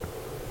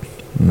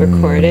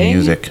Recording.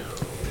 Music.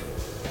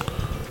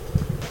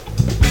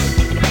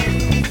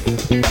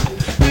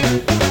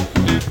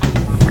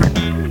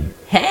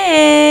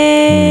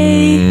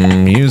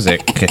 Hey!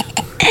 Music.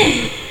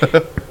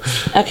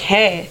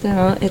 Okay,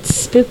 so it's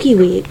spooky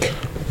week.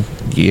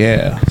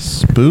 Yeah.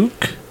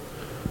 Spooktober.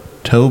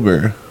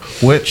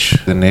 Which,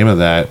 the name of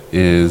that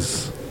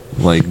is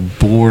like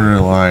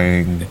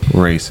borderline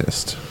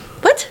racist.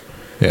 What?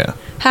 Yeah.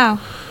 How?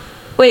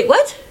 Wait,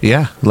 what?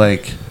 Yeah.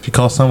 Like, if you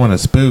call someone a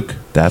spook,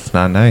 that's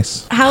not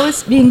nice. How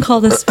is being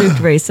called a spooked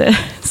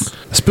racist?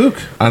 A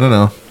spook? I don't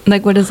know.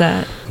 Like, what is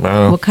that? I don't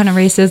know. What kind of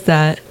race is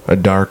that? A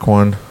dark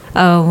one.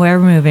 Oh, we're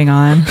moving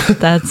on.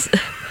 That's...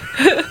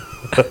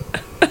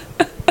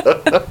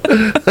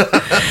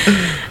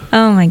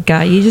 Oh my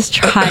god, you just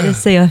try to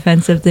say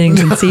offensive things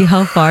and see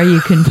how far you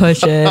can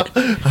push it.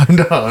 I'm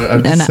just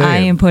And saying. I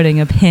am putting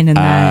a pin in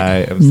that. I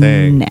am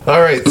saying. now.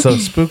 All right, so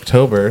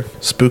Spooktober,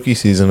 spooky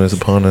season is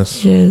upon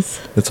us. Jeez.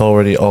 It's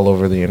already all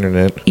over the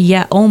internet.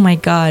 Yeah, oh my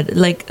god.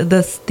 Like,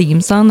 the theme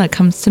song that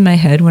comes to my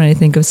head when I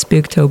think of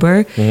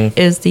Spooktober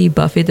is the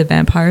Buffy the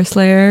Vampire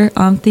Slayer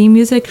theme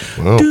music.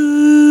 Whoa.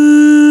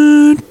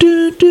 Do,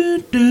 do,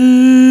 do,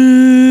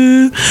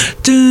 do,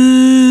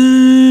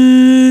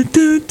 do,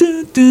 do,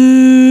 do,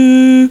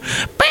 do.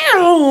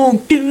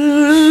 Bow,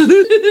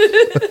 do.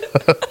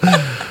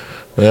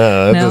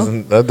 Yeah,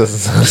 No? that doesn't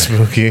sound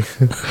spooky.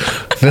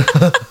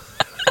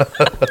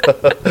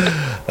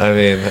 I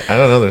mean, I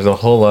don't know. There's a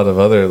whole lot of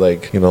other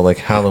like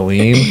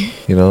Halloween.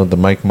 The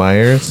Mike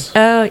Myers.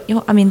 I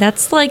mean,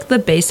 that's like the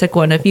basic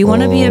one. If you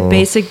want to be a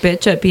basic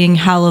bitch at being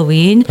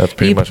Halloween, That's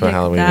pretty you much what pick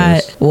Halloween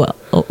that. is. Well,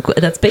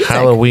 that's basic.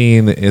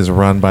 Halloween is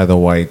run by the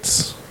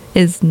whites.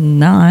 Is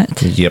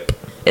not. Yep.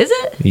 Is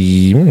it?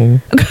 Yeah.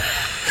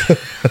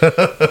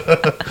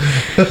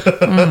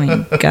 Oh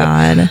my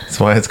god. That's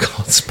why it's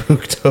called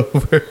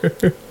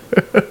Spooktober.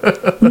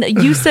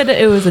 You said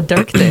it was a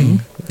dark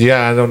thing.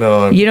 Yeah, I don't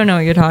know. You don't know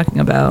what you're talking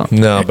about.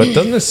 No, but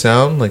doesn't it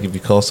sound like if you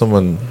call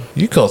someone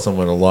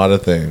a lot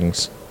of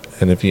things,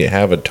 and if you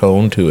have a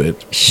tone to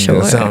it,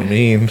 Sure. it sound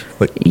mean.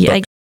 Like,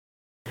 Yeah.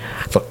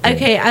 fuck you.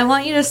 Okay, I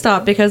want you to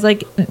stop because,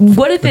 like,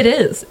 what if it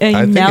is? I And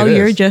think now it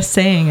you're is. just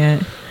saying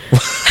it.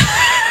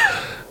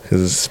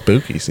 Because it's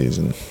spooky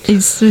season.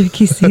 It's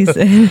spooky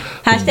season.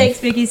 Hashtag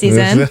spooky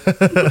season.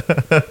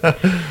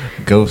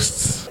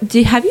 Ghosts.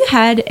 Have you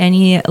had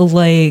any,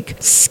 like,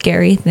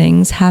 scary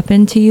things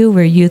happen to you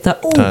where you thought,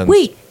 oh, Tons.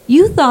 wait,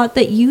 you thought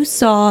that you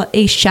saw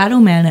a shadow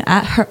man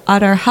at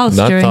our house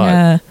Not during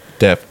thought.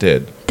 Def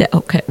did.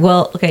 Okay,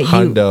 well, okay,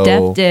 Hundo. you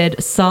Def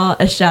did saw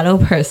a shadow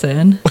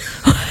person.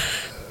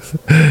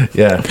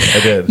 Yeah, I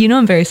did. You know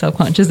I'm very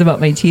self-conscious about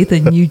my teeth,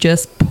 and you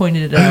just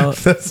pointed it out.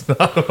 That's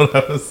not what I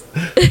was.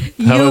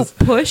 You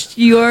pushed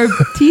your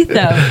teeth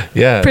out,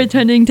 Yeah.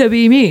 pretending to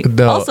be me.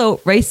 No. Also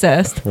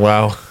racist,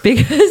 Wow.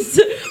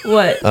 because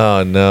what?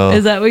 Oh no.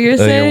 Is that what you're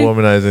saying? You're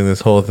womanizing this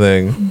whole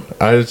thing.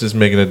 I was just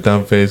making a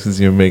dumb face because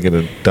you're making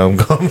a dumb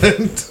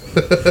comment.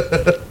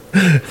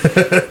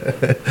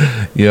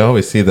 You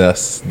always see the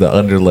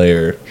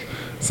underlayer.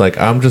 It's like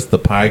I'm just the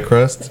pie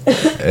crust,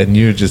 and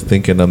you're just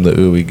thinking I'm the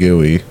ooey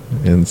gooey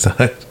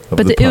inside. Of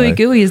But the pie. ooey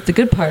gooey is the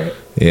good part.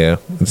 Yeah,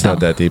 it's not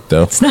that deep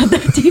though. It's not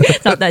that deep.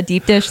 It's not that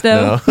deep dish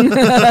though.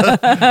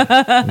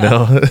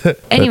 No.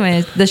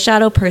 Anyways, the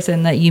shadow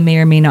person that you may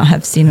or may not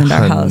have seen at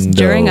our house No.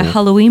 during a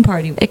Halloween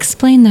party.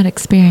 Explain that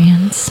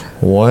experience.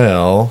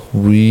 Well,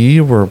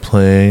 we were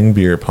playing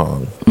beer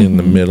pong in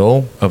the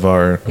middle of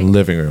our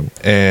living room,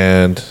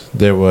 and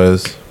there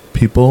was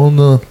people in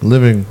the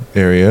living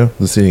area,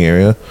 the seating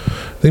area.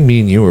 I think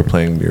me and you were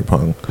playing beer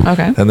pong.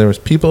 Okay. And there was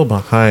people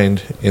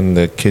behind in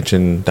the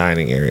kitchen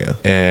dining area.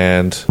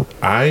 And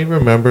I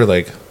remember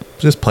like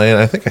just playing.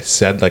 I think I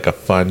said like a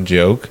fun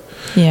joke.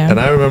 Yeah. And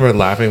I remember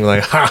laughing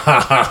like ha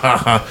ha ha ha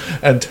ha,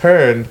 and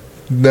turned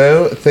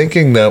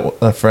thinking that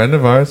a friend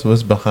of ours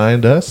was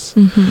behind us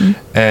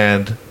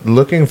and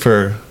looking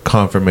for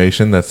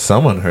confirmation that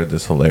someone heard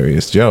this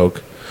hilarious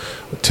joke.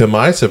 To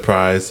my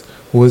surprise,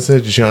 was a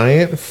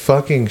giant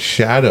fucking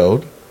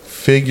shadowed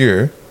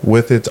figure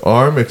with its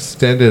arm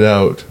extended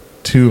out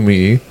to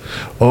me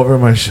over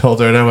my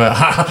shoulder, and I went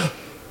ha.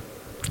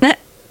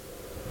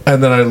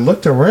 And then I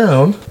looked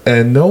around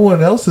and no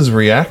one else is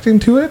reacting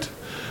to it,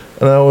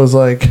 and I was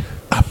like,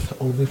 I'm the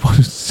only one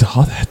who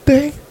saw that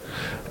thing.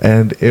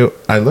 And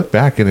I looked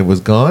back and it was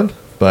gone,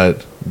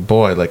 but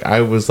boy, like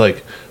I was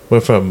like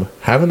went from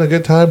having a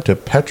good time to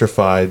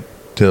petrified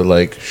to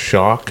like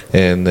shock.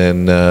 And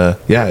then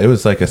it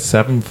was like a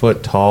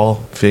 7-foot tall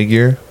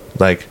figure,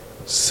 like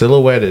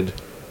silhouetted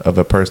of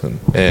a person,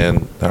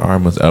 and their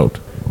arm was out.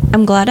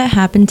 I'm glad it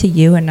happened to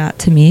you and not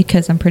to me,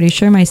 because I'm pretty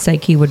sure my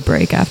psyche would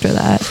break after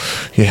that.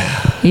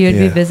 Yeah, You'd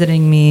be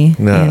visiting me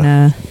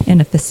No. in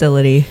a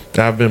facility.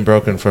 I've been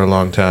broken for a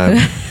long time,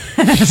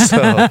 so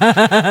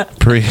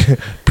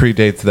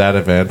predates that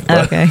event.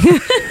 But, Okay.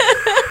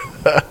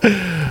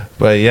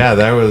 but yeah,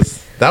 that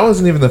That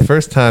wasn't even the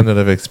first time that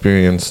I've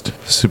experienced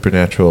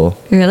supernatural.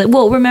 You're like,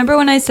 well, remember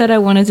when I said I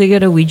wanted to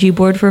get a Ouija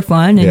board for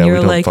fun, and Yeah, we you're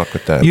don't like, fuck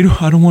with that.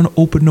 I don't want to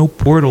open no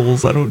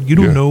portals. You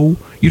don't know.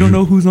 You don't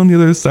know who's on the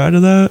other side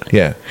of that.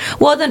 Yeah.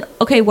 well, then,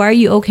 okay, why are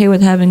you okay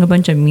with having a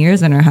bunch of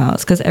mirrors in our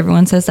house? Because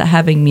everyone says that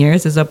having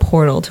mirrors is a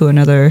portal to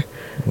another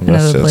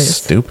That's just place.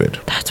 stupid.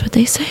 That's what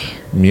they say.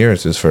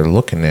 Mirrors is for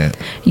looking at.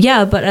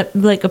 Yeah, but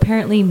like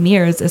apparently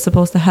mirrors is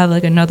supposed to have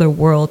like another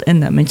world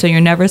in them, and so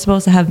you're never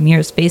supposed to have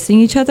mirrors facing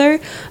each other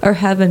or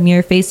have a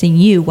mirror facing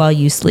you while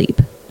you sleep.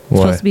 It's Why?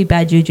 supposed to be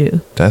bad juju.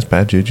 That's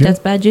bad juju. That's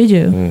bad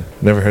juju.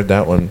 Never heard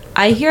that one.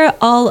 I hear it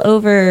all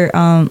over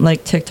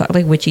like TikTok,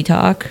 like witchy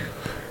talk.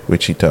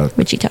 Witchy talk.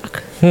 Witchy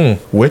talk.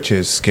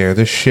 Witches scare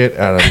the shit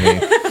out of me.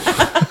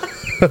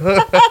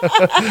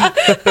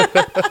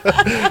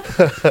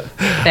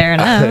 Fair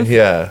enough.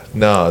 Yeah,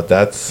 no,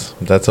 that's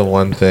a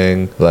one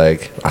thing.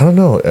 Like, I don't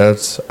know.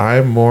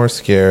 I'm more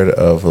scared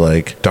of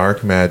like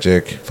dark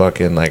magic,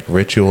 fucking like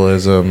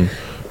ritualism,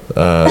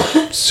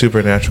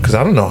 supernatural. Because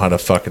I don't know how to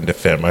fucking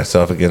defend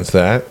myself against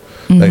that.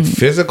 Like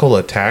physical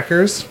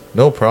attackers,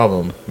 no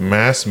problem.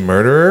 Mass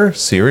murderer,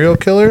 serial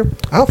killer,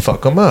 I'll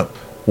fuck them up.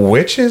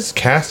 Witches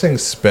casting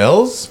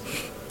spells.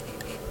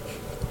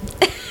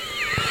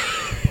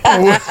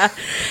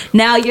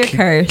 Now you're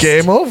cursed.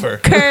 Game over.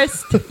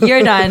 Cursed.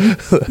 You're done.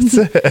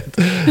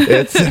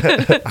 That's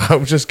it.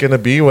 I'm just gonna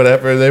be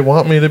whatever they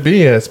want me to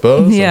be, I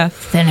suppose. Yeah.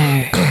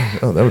 Thinner.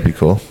 Oh, that would be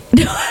cool.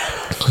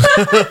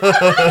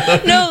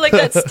 No, like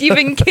that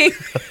Stephen King.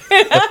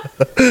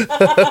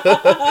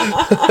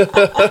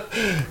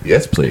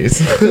 Yes, please.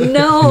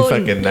 No.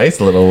 Fucking nice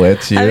little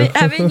witch, you.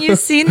 Haven't you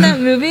seen that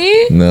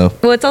movie? No.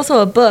 Well, it's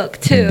also a book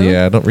too.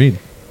 Yeah, I don't read.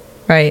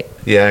 Right.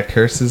 Yeah,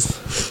 curses.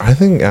 I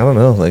don't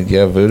know. Like,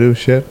 yeah, voodoo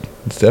shit.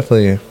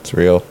 It's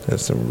real.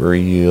 It's some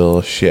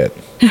real shit.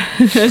 Do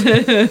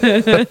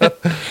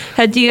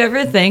you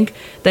ever think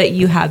that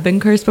you have been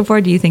cursed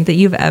before? Do you think that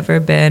you've ever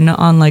been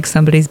on like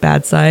somebody's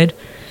bad side?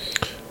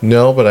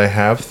 No, but I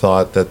have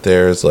thought that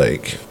there's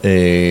like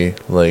a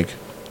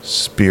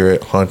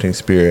haunting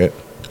spirit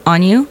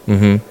On you?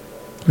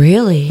 Mm-hmm.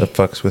 Really? that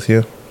fucks with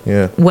you.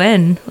 Yeah.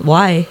 When?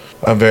 Why?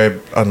 I'm very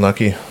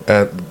unlucky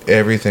at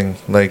everything,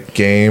 like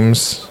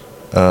games,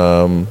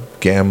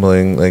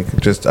 gambling. Like,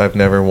 just I've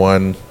never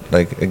won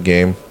like a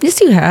game. Yes,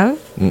 you have.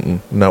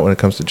 Not when it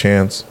comes to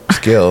chance.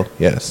 Skill,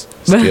 yes,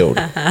 skilled.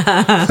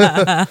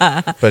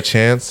 But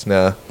chance,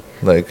 nah.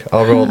 Like,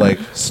 I'll roll like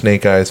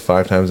snake eyes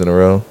 5 times in a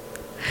row.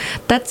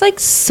 That's like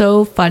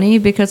so funny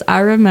because I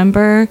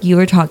remember you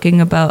were talking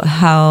about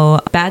how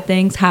bad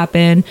things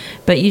happen,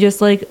 but you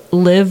just like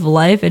live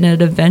life and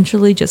it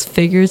eventually just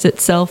figures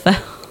itself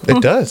out.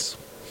 It does.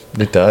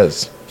 It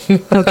does.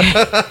 Okay.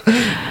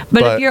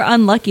 But if you're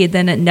unlucky,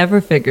 then it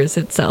never figures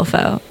itself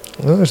out.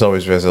 Well, there's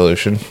always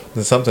resolution.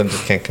 Something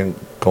just can't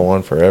go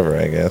on forever,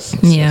 I guess.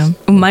 It's Yeah.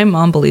 just- My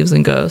mom believes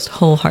in ghosts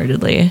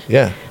wholeheartedly.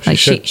 yeah. Like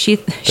should.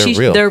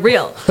 they're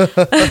real.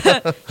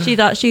 She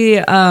thought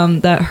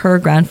that her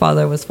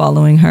grandfather was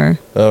following her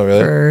Oh,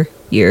 really? for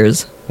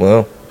years.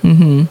 Well,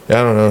 yeah, I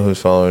don't know who's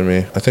following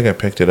me. I think I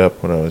picked it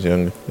up when I was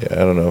young. Yeah, I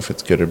don't know if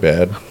it's good or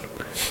bad.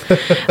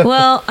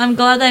 Well, I'm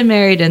glad I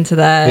married into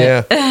that.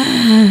 Yeah.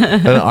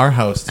 And our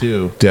house,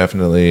 too,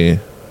 definitely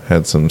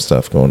had some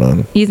stuff going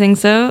on. You think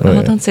so? Oh,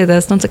 yeah. Don't say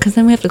this. Don't say, because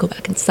then we have to go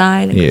back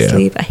inside and Yeah.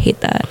 sleep. I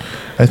hate that.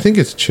 I think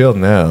it's chill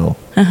now,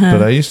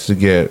 but I used to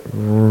get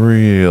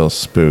real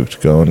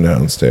spooked going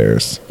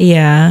downstairs.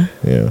 Yeah.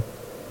 Yeah.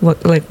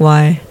 What? Like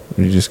why?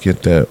 You just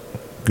get that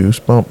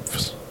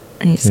goosebumps.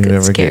 I just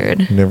get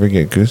scared. Never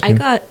get goosebumps. I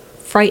got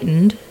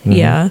frightened.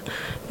 Yeah.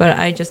 But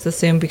I just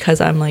assumed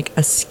because I'm like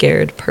a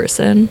scared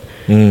person,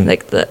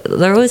 like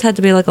there always had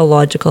to be like a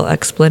logical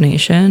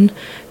explanation,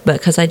 but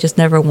because I just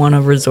never want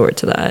to resort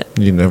to that.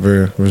 You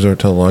never resort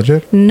to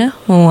logic? No,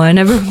 I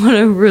never want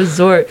to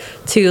resort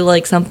to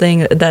like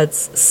something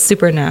that's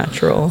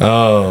supernatural.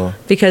 Oh.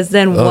 Because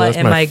then what that's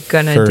am my I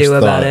gonna first do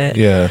about thought. it?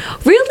 Yeah.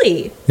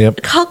 Really?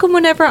 Yep. How come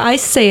whenever I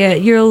say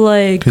it, you're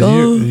like, Because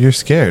oh, you're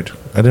scared.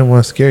 I didn't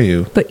want to scare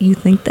you. but you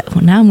think that,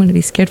 well, now I'm going to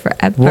be scared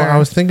forever. Well, I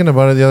was thinking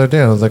about it the other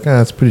day. I was like,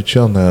 it's pretty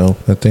chill now.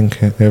 I think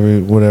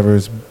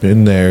whatever's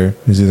been there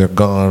is either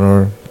gone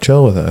or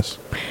chill with us.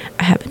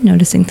 I have been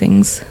noticing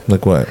things.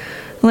 Like what?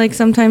 Like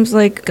sometimes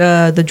like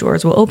the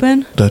drawers will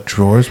open. The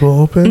drawers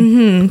will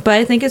open? But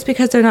I think it's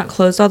because they're not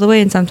closed all the way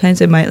and sometimes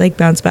it might like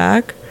bounce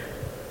back.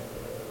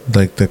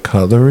 Like the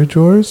cutlery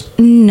drawers?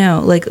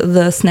 No, like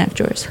the snack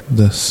drawers.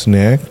 The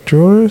snack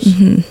drawers?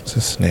 It's a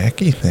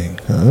snacky thing,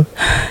 huh?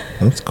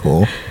 That's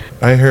cool.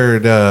 I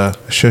heard a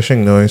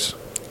shushing noise.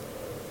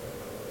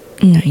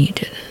 No, you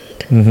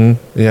didn't.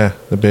 Yeah,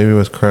 the baby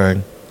was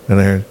crying. And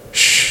I heard,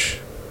 shh.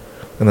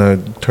 And I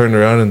turned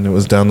around and it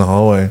was down the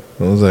hallway.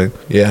 I was like,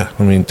 yeah,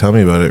 I mean, tell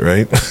me about it,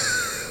 right?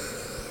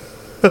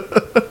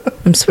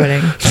 I'm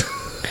sweating.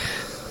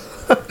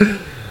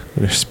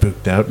 You're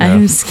spooked out now.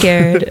 I'm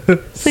scared.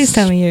 Please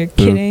tell me you're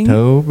kidding.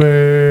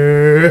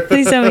 Spooktober.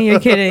 Please tell me you're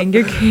kidding.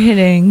 You're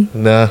kidding.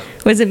 Nah.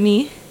 Was it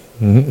me?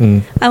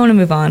 I want to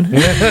move on.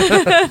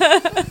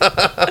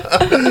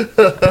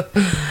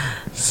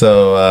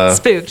 So,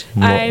 Spooked.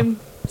 I'm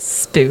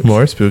spooked.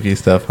 more spooky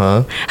stuff,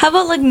 huh? How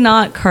about like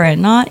not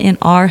current, not in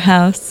our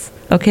house,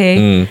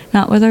 okay?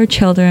 Not with our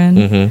children.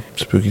 Mm-hmm.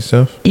 Spooky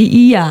stuff?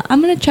 Yeah,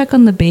 I'm gonna check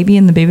on the baby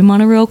and the baby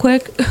monitor real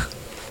quick.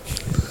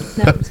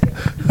 No, I'm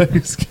scared. Are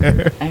you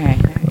scared? All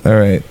right. All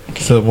right.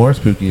 So, more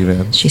spooky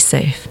events. She's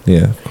safe.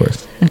 Yeah, of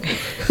course. Okay.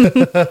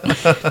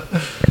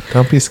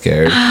 Don't be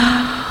scared.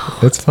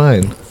 It's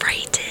fine.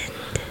 Frightened.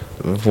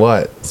 Of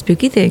what?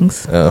 Spooky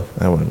things. Oh,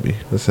 I wouldn't be.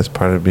 This is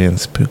part of being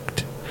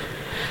spooked.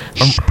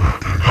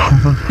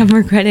 I'm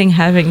regretting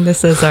having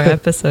this as our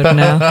episode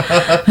now.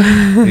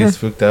 You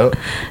spooked out?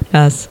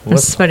 Yes. I'm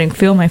What's- sweating.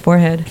 Feel my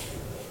forehead.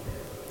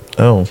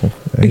 Oh,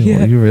 are you,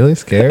 Yeah. are you really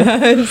scared?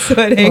 I'm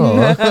sweating.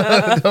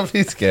 Aw. Don't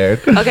be scared.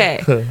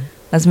 Okay.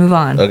 Let's move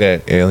on.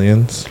 Okay,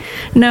 aliens.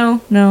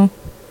 No.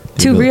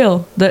 Too will-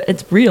 real.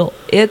 It's real.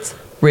 It's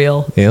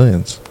real.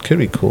 Aliens. Could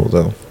be cool,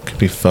 though. Could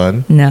be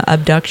fun. No.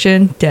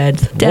 Abduction.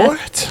 Dead. Death.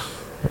 What?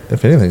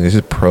 If anything, they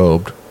just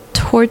probed.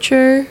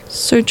 Torture.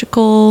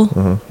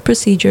 Surgical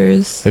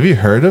procedures. Have you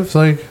heard of,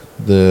 like,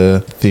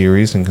 the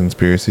theories and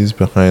conspiracies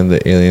behind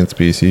the alien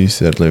species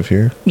that live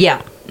here?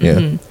 Yeah. Yeah.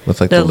 Mhm.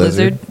 With, like, The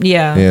lizard.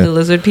 Yeah. Yeah. The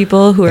lizard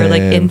people who are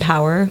like in And-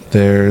 power.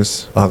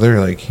 There's other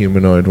like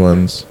humanoid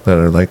ones that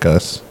are like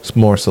us. It's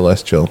more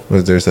celestial.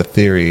 Where there's a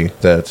theory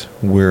that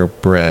we're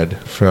bred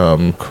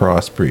from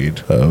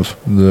crossbreed of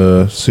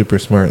the super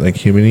smart like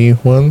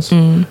humany ones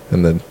and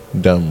the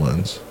dumb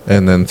ones.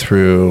 And then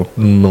through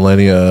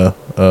millennia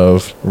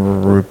of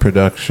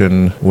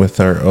reproduction with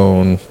our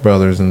own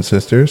brothers and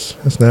sisters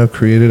has now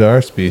created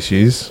our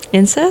species.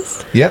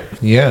 Incest? Yep.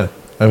 Yeah.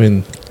 I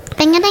mean,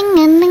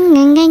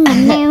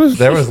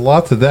 there was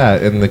lots of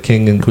that in the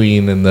king and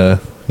queen and the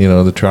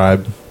the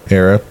tribe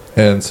era,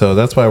 and so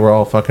that's why we're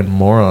all fucking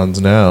morons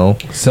now.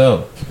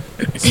 So,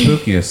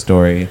 spookiest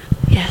story.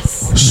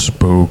 Yes.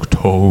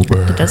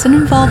 Spooktober. Doesn't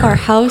involve our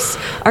house,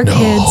 our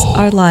kids,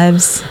 our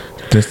lives.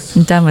 This.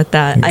 I'm done with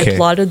that. I Okay.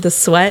 applauded the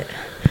sweat.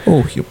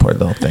 Oh, you poor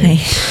little thing.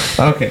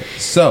 Okay,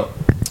 so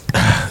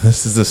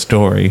this is the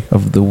story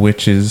of the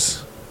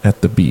witches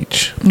at the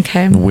beach,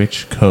 Okay.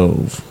 Witch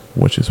Cove,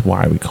 which is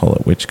why we call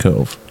it Witch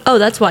Cove. Oh,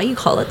 that's why you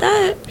call it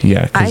that?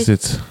 Yeah, because I-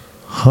 it's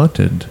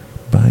haunted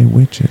by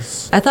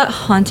witches. I thought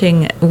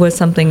haunting was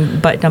something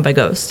done by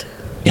ghosts.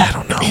 Yeah, I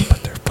don't know,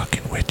 but they're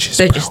fucking witches.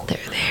 They're bro. just there.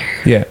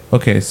 Yeah.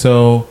 Okay.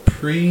 So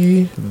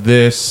pre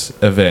this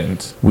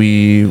event,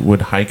 we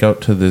would hike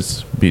out to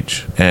this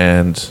beach,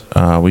 and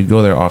we'd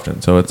go there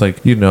often. So it's like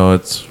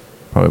it's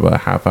probably about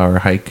a half-hour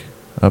hike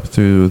up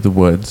through the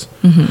woods,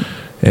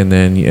 and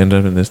then you end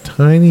up in this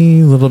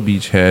tiny little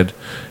beachhead,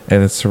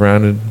 and it's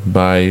surrounded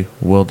by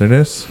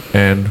wilderness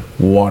and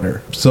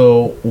water.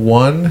 So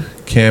one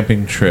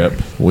camping trip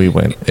we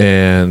went,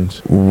 and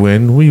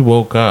when we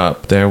woke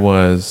up, there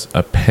was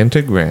a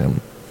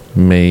pentagram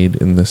made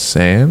in the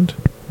sand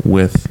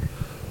with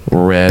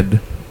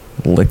red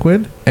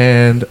liquid,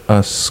 and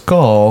a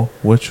skull,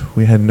 which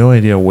we had no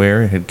idea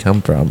where it had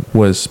come from,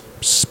 was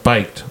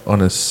spiked on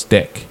a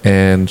stick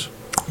and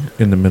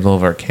in the middle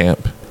of our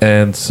camp.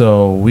 And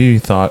so we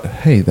thought,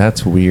 hey,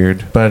 that's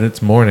weird, but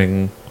it's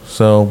morning,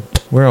 so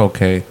we're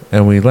okay,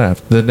 and we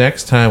left. The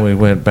next time we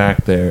went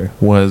back there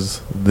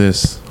was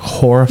this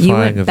horrifying You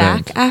went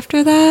event. back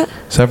after that?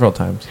 Several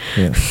times.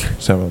 Yeah,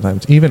 several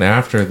times. Even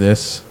after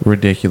this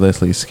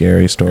ridiculously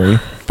scary story.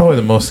 Probably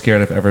the most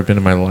scared I've ever been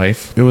in my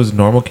life. It was a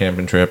normal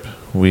camping trip.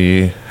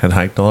 We had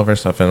hiked all of our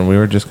stuff in, and we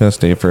were just going to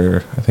stay for,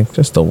 I think,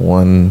 just the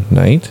one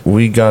night.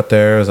 We got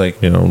there, it was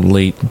like,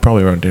 late,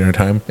 probably around dinner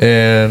time.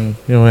 And,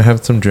 I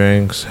have some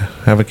drinks,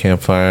 have a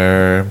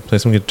campfire, play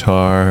some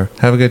guitar,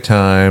 have a good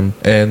time.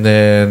 And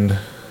then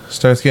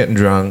starts getting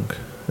drunk.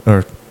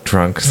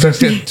 Starts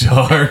getting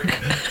dark.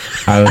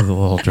 I was a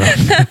little drunk.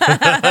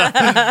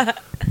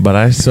 But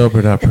I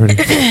sobered up pretty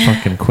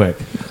fucking quick.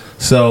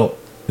 So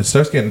it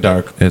starts getting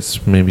dark.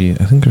 It's maybe,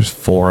 I think there's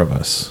 4 of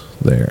us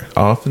there.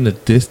 Off in the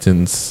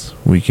distance,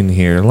 we can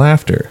hear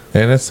laughter.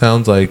 And it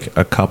sounds like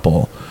a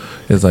couple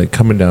is like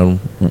coming down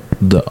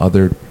the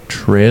other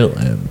trail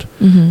end.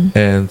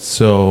 And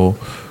so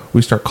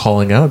we start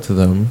calling out to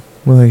them.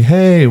 We're like,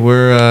 hey,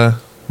 we're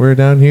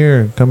down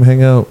here. Come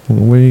hang out.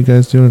 What are you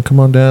guys doing? Come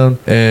on down.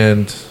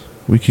 And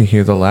we can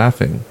hear the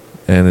laughing.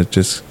 And it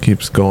just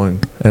keeps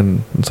going.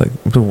 And it's like,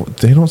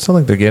 they don't sound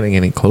like they're getting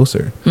any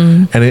closer.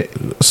 And it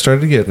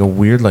started to get a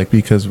weird,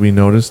 because we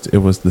noticed it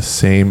was the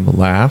same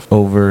laugh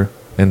over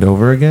and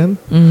over again.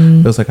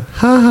 It was like,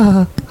 ha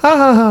ha ha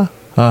ha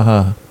ha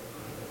ha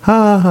ha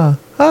ha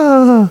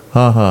ha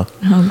ha ha.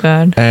 Oh,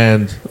 God.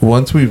 And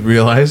once we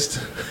realized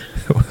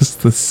it was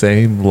the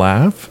same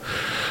laugh,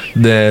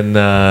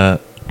 then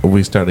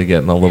we started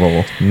getting a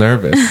little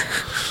nervous.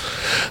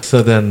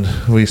 So then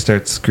we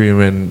start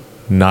screaming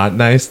not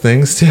nice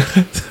things to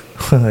it.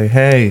 We're like,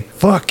 hey,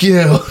 fuck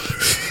you.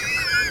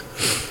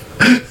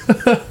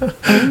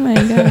 Oh, my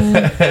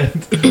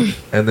God.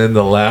 And then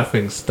the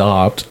laughing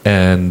stopped,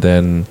 and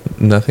then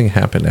nothing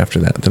happened after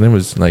that. Then it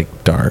was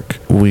dark.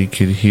 We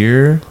could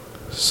hear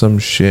some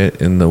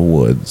shit in the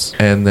woods.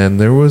 And then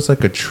there was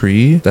like a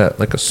tree that,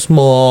 like a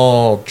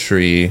small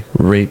tree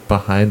right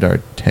behind our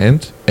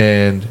tent.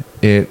 And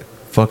it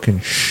fucking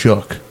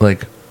shook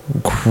like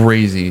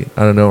crazy.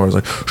 I don't know. It was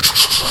like,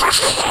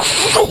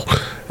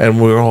 and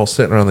we were all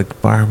sitting around the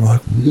fire. And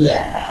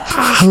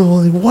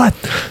we're like, what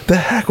the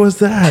heck was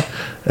that?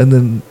 And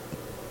then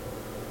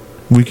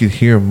we could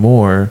hear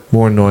more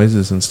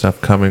noises and stuff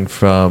coming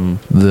from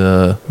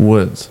the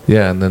woods.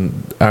 Yeah, and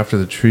then after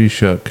the tree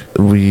shook,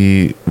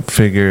 we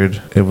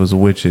figured it was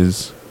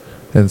witches.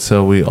 And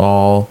so we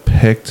all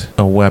picked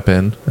a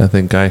weapon. I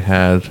think I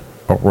had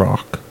a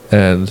rock.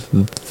 And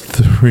the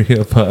three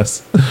of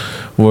us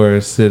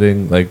were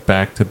sitting like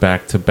back to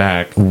back to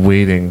back,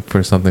 waiting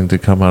for something to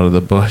come out of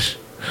the bush.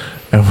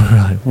 And we were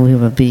like, We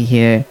will be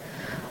here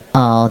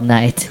all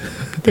night.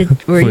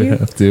 Were we you?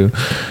 have to.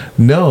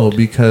 No,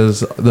 because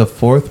the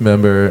fourth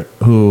member,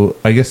 who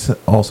I guess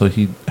also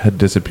he had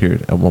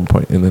disappeared at one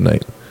point in the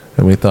night,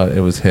 and we thought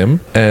it was him.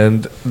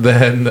 And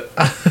then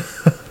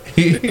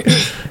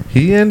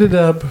he ended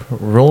up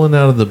rolling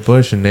out of the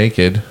bush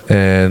naked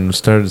and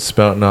started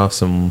spouting off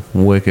some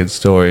wicked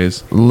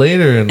stories.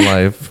 Later in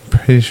life,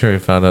 pretty sure he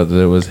found out that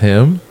it was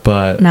him,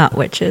 but Not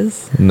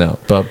witches. no.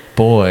 But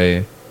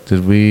boy,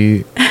 did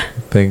we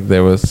think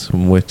there was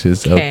some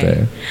witches out Okay.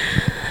 there.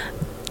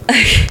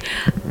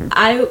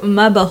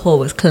 My butthole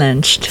was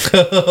clenched.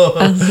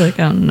 I was like,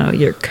 oh no,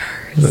 you're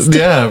cursed.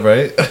 Yeah,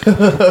 right.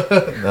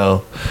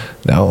 no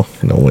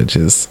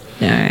witches.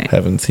 All right.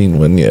 Haven't seen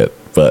one yet,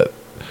 but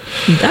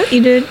You thought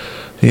you did.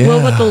 yeah. What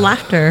about the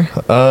laughter?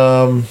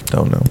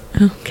 Don't know.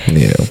 Okay.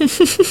 Yeah,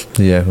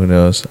 yeah. Who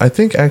knows? I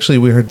think actually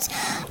we heard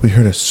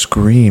a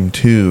scream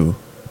too.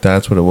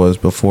 That's what it was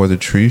before the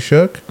tree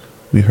shook.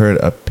 We heard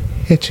a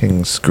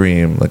pitching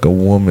scream, like a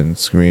woman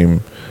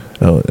scream,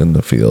 out in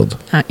the field.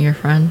 Not your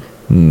friend.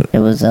 It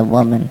was a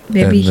woman.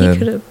 Maybe And he then-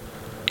 could have,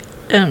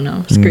 I don't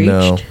know,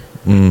 screeched.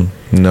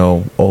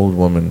 No, old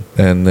woman.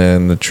 And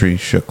then the tree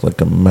shook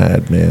like a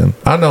madman.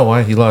 I don't know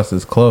why he lost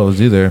his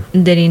clothes either.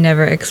 Did he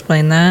never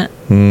explain that?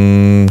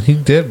 He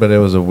did, but it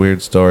was a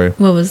weird story.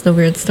 What was the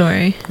weird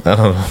story? I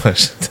don't know if I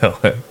should tell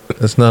it.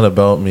 It's not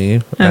about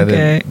me. I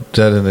Okay.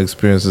 didn't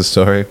experience the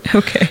story.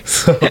 Okay.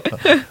 So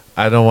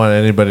I don't want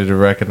anybody to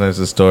recognize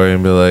the story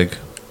and be like,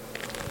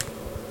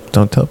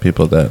 don't tell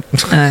people that.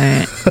 All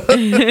right.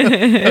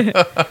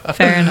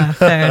 Fair enough.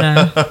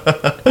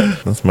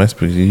 That's my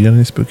spooky. You got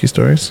any spooky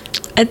stories?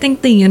 I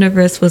think the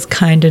universe was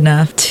kind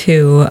enough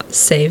to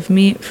save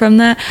me from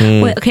that.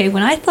 Wait, okay,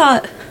 when I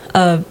thought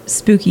of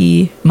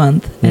spooky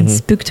month and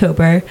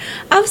Spooktober,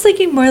 I was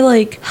thinking more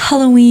like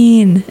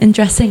Halloween and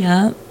dressing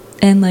up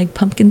and like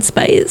pumpkin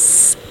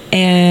spice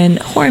and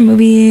horror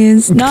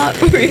movies.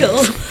 Not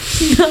real.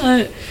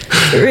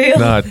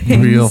 Not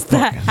things real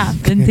that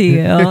happened to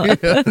you.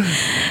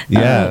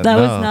 Yeah. That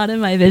was not in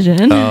my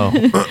vision. Oh.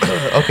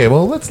 Okay,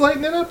 well, let's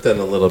lighten it up then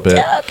a little bit.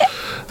 Okay.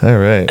 All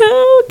right.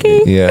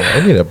 Okay. Yeah,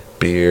 I need a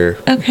beer.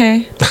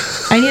 Okay.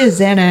 I need a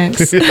Xanax.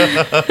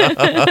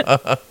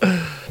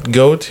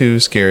 Go to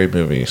scary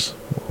movies.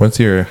 What's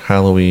your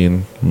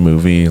Halloween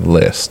movie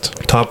list?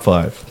 Top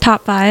 5.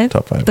 Top 5.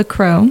 Top 5. The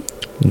Crow.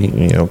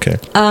 Yeah, okay.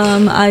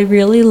 I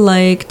really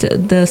liked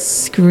the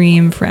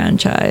Scream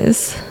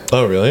franchise.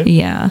 Oh, really?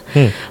 Yeah.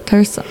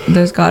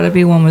 There's got to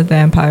be one with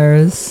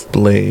vampires.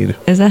 Blade.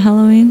 Is that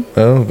Halloween?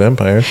 Oh,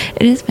 vampire.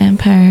 It is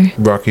vampire.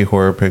 Rocky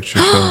Horror Picture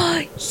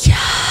Show.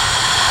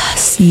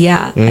 Yes.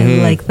 Yeah, I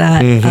like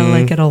that. I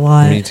like it a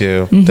lot. Me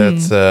too.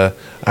 That's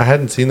I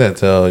hadn't seen that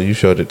till you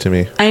showed it to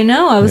me. I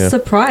know. I was Yeah.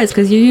 surprised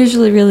because you're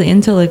usually really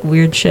into like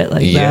weird shit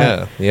like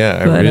that. Yeah,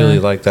 I But, really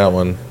like that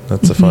one.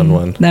 That's a fun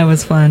one. That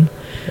was fun.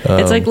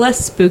 It's like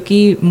less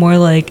spooky, more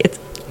like it's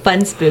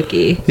fun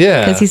spooky.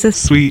 Yeah. Because he's a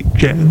Sweet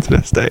Jan's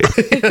best day.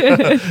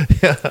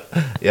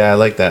 Yeah, I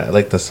like that. I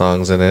like the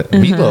songs in it.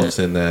 Meatloaf's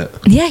in that.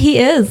 yeah, he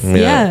is. Yeah.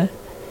 Yeah.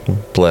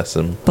 Bless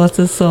him. Bless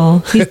his soul.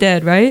 He's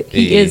dead, right?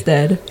 He is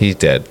dead. He's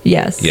dead.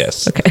 Yes.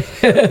 Yes. Okay.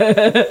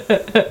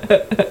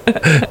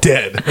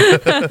 Dead.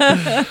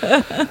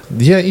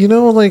 Yeah,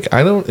 like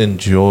I don't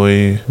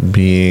enjoy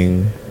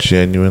being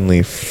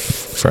genuinely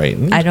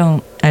frightened, I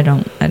don't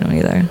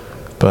either.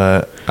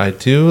 but I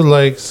do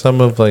like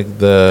some of like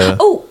the.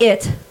 Oh,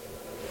 It.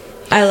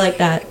 I like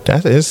that.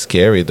 That is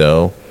scary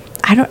though.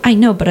 I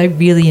know, but I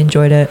really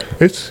enjoyed it.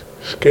 It's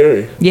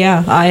scary.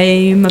 Yeah,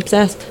 I'm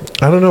obsessed.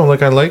 I don't know.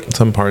 Like I like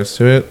some parts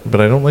to it, but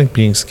I don't like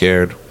being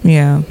scared.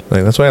 Yeah.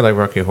 Like that's why I like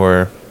Rocky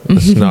Horror.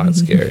 It's not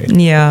scary.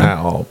 Yeah. At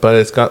all. But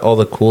it's got all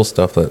the cool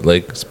stuff that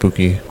like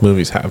spooky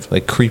movies have,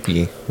 like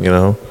creepy,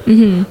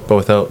 but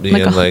without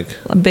being like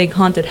a big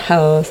haunted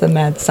house, a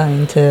mad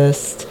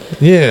scientist,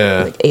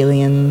 yeah, like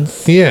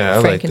aliens. Yeah, I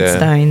like that.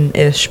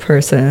 Frankenstein-ish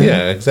person.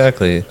 yeah,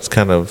 exactly. It's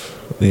kind of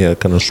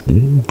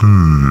spooky,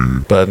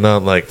 but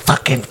not like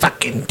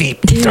fucking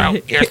deep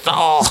throat your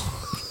soul.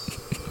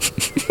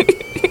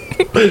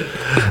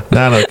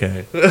 Not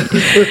okay.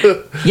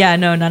 Yeah,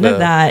 no, none No. of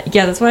that.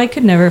 Yeah, that's why I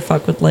could never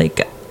fuck with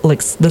like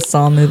the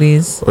Saw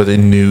movies. Or the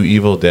new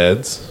Evil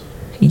Deads.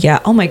 Yeah.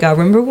 Oh my God.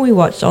 Remember when we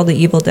watched all the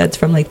Evil Deads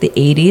from like the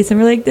 80s and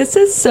we're like, this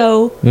is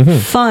so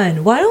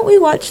fun. Why don't we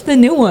watch the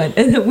new one?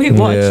 And then we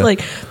watched like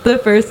the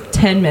first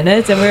 10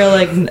 minutes and we were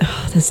like, no,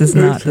 this is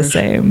not the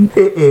same.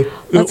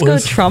 Let's go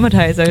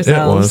traumatize ourselves.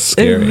 It was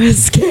scary. It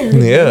was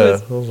scary. Yeah. It I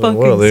was was like, fucking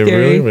wow, they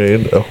scary. really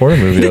made a horror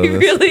movie They out of this.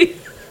 really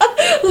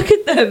look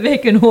at them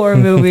making horror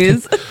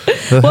movies.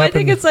 Well, I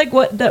think it's like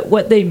what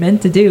they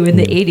meant to do in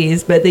the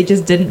 80s, but they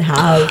just didn't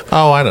have.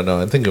 Oh, I don't know.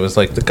 I think it was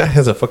like the guy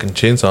has a fucking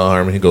chainsaw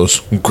arm and he goes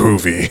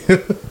groovy.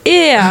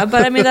 Yeah,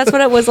 but I mean that's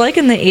what it was like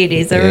in the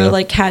 80s. There Yeah. were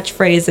like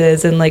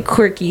catchphrases and like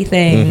quirky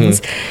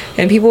things,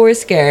 and people were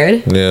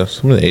scared. Yeah,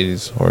 some of the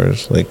 80s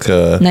horrors. Like,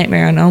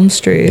 Nightmare on Elm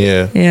Street.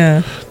 Yeah.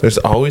 Yeah. there's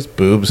always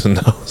boobs in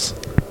those.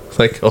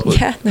 Like,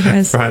 Yeah, there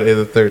is. Friday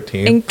the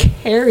 13th. And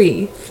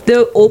Carrie,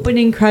 the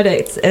opening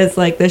credits is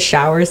like the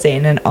shower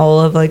scene, and all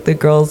of like the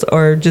girls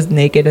are just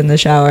naked in the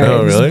shower.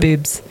 Oh, and just really?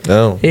 boobs.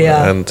 Oh, Yeah.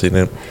 I hadn't seen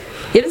it.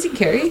 You haven't seen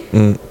Carrie?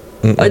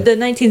 The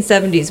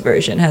 1970s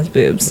version has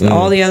boobs.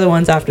 All the other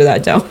ones after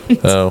that don't.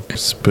 Oh,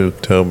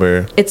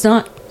 Spooktober. It's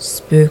not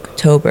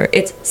Spooktober.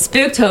 It's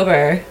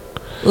Spooktober.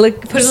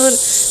 Like put a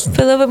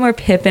little bit more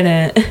pip in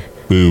it.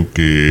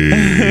 Spooky.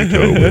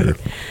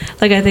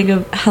 Like I think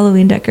of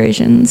Halloween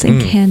decorations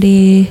and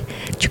candy,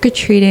 trick or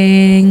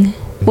treating.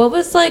 What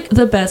was like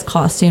the best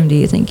costume do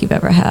you think you've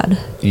ever had?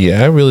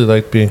 Yeah, I really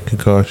liked being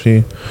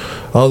Kakashi.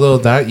 Although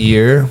that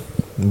year,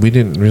 we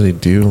didn't really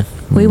do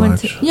We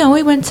much.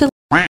 went to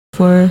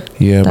for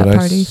Yeah, that but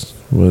party.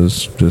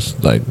 was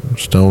just like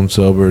stone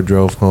sober,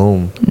 drove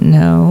home.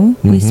 No,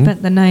 we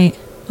spent the night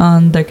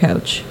on their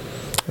couch.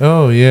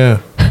 Oh, yeah.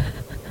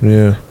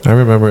 Yeah, I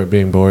remember it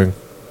being boring.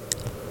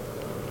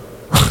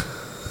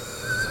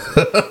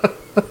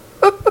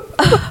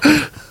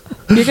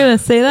 You're gonna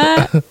say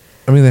that?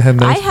 I mean, they had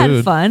nice I had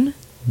food. fun.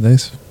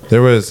 Nice.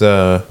 There was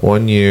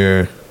 1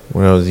 year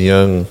when I was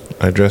young,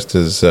 I dressed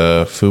as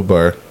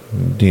Fubar,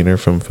 Diener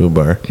from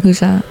Fubar. Who's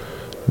that?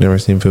 Never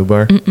seen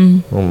Fubar?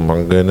 Mm-mm. Oh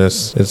my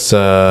goodness. It's,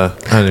 I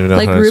don't even know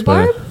Like how to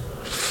explain rhubarb? it.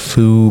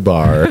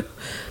 Fubar.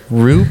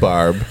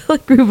 Rhubarb?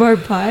 Like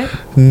rhubarb pie?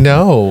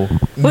 No.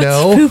 What's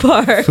no.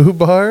 Fubar?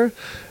 Fubar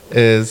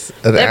is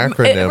an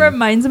acronym. It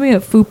reminds me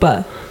of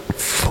fupa.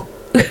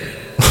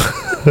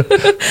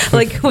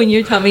 Like when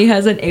your tummy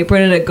has an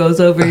apron and it goes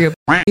over your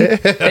and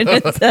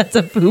that's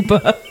a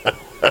fupa.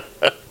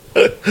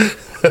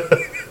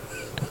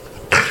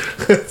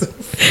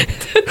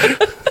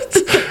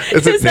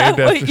 Is that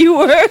what you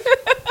were?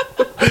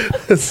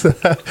 Is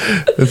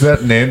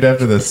that named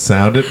after the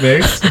sound it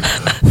makes?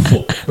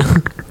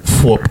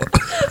 Flop.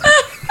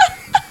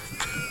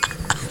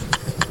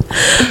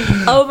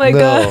 Oh my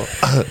god.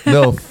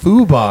 No,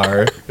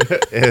 FUBAR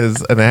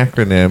is an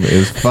acronym,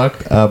 is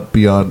fucked up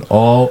beyond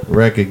all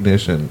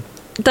recognition.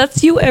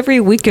 That's you every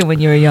weekend when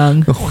you were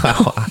young.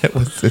 Wow,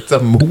 it's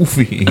a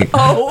movie.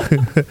 Oh.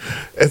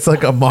 It's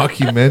like a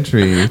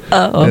mockumentary.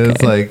 Oh, And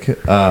it's okay.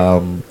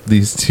 like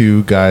these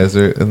two guys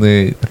I'm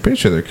pretty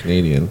sure they're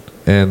Canadian.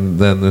 And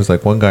then there's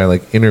like one guy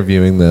like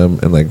interviewing them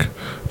and like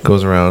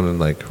goes around and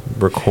like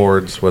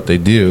records what they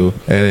do,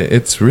 and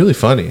it's really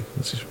funny.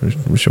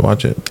 We should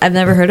watch it. I've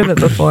never heard of it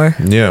before.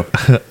 Yeah,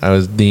 I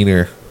was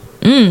Diener.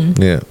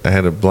 Yeah, I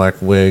had a black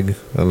wig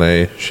and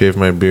I shaved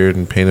my beard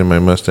and painted my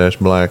mustache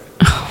black.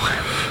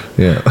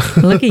 Yeah.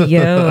 Look at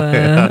you.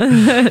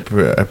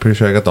 I'm pretty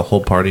sure I got the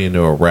whole party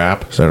into a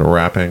rap. Started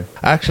rapping.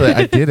 Actually,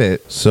 I did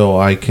it so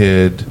I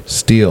could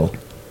steal.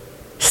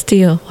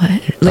 Steal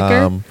what?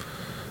 Liquor?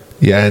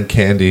 Yeah, and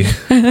candy.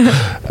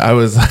 I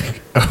was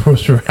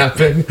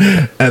rapping,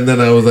 and then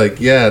I was like,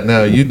 yeah,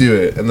 now you do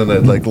it. And then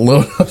I'd like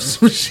load up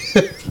some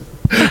shit.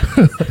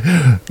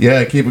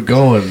 Yeah, keep it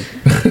going.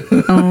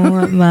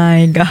 Oh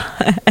my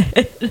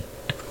god.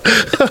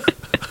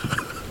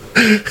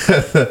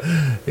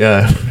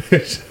 Yeah,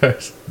 I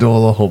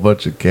stole a whole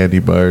bunch of candy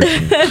bars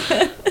and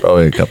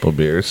probably a couple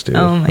beers too.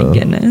 Oh my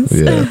goodness.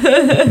 Yeah,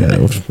 it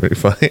was pretty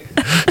funny.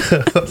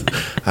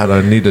 I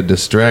don't need a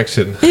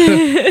distraction.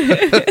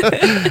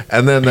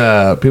 And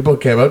then people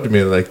came up to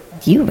me like,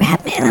 You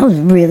rap, man. That was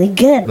really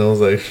good. and I was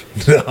like,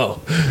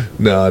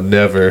 no,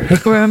 never.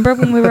 Remember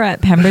when we were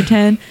at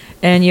Pemberton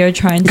and you were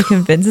trying to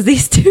convince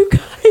these two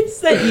guys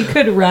that you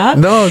could rap?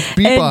 No, it's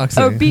beatboxing.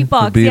 Or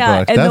beatbox,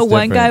 yeah. Beatbox, And the that's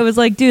one guy different. was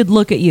like, dude,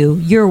 look at you.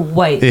 You're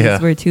white. Yeah.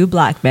 Because we're two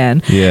black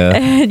men. Yeah.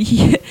 And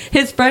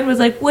his friend was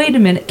like, wait a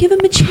minute. Give him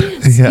a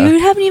chance. Yeah. You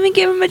haven't even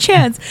given him a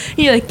chance. And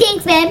you're like,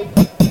 Thanks, man.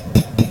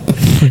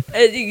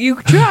 and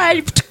you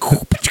tried.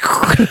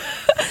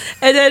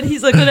 And then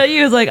he's looking at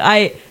you. He's like,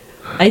 I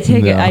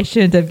take it. No. I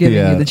shouldn't have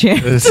given you the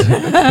chance.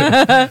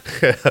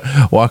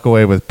 Walk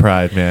away with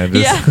pride, man.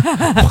 Just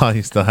while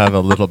you still have a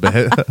little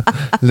bit,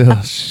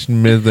 little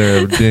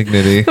smither of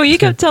dignity. Well, you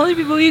kept telling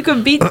people you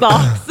could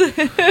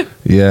beatbox.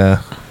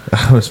 Yeah,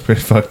 I was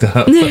pretty fucked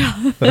up.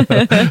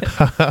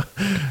 That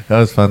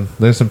was fun.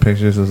 There's some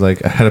pictures. It was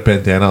like I had a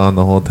bandana on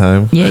the whole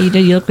time. Yeah, you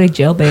did. You look like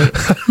jailbait.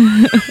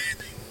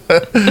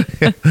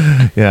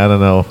 Yeah, I don't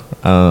know.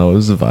 It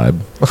was a vibe.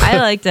 I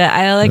liked it.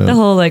 I like the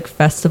whole like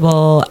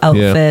festival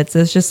outfits.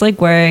 It's just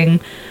like wearing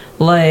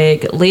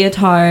like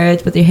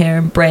leotards with your hair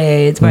in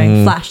braids,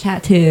 wearing flash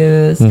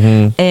tattoos,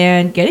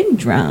 and getting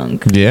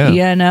drunk. Yeah.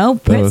 You know,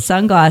 put was-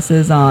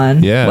 sunglasses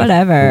on. Yeah.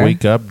 Whatever.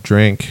 Wake up,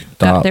 drink,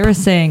 stop. They were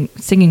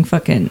singing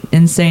fucking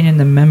Insane in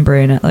the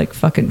Membrane at like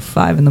fucking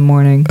 5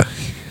 a.m.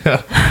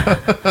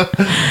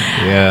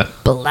 Yeah.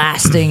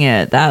 Blasting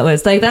it. That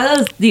was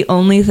the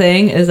only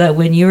thing, is that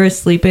when you were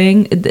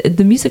sleeping,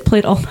 the music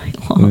played all night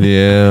long.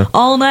 Yeah.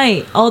 All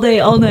night, all day,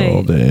 all night.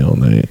 All day, all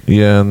night.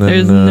 Yeah, and then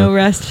There's no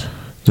rest.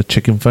 the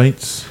chicken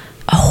fights.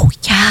 Oh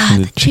yeah,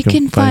 the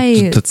chicken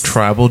fights. The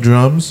tribal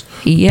drums.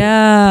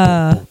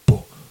 Yeah.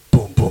 Boom,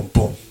 boom, boom,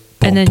 boom.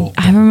 And then boom,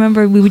 I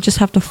remember we would just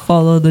have to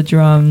follow the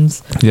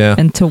drums Yeah.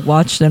 and to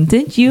watch them.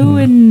 Didn't you?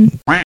 And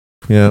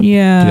Yeah.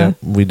 yeah.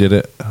 We did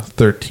it.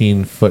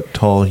 13-foot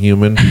tall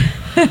human.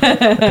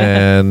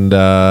 And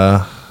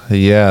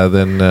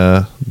then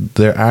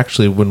there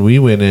actually, when we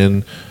went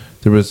in,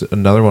 there was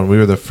another one. We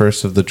were the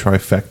first of the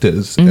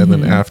trifectas. And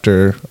then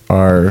after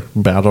our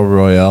battle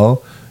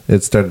royale,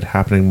 it started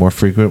happening more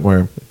frequent,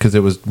 where because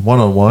it was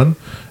one-on-one.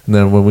 And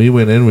then when we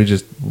went in, we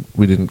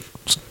didn't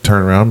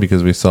turn around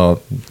because we saw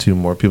 2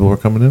 more people were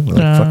coming in. We're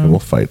like, fuck it, we'll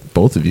fight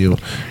both of you.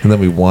 And then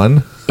we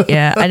won.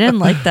 Yeah, I didn't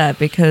like that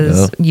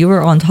because you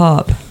were on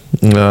top.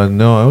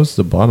 No, I was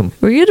the bottom.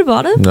 Were you the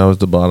bottom? No, I was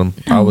the bottom.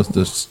 I was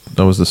the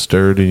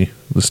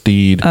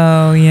steed.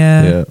 Oh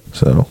yeah. Yeah.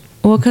 So.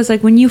 Well, because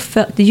like when you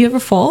fell, did you ever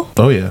fall?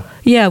 Oh yeah.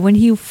 Yeah, when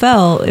you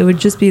fell, it would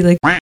just be like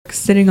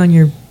sitting on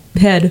your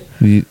head.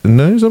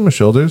 No, he was on my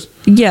shoulders.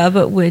 Yeah,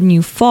 but when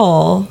you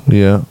fall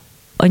Yeah.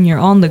 and you're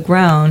on the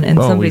ground and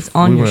somebody's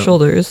on your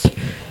shoulders,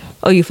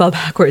 oh, you fell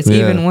backwards.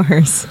 Yeah. Even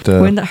worse.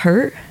 Wouldn't that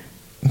hurt?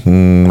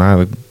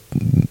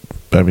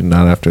 I mean,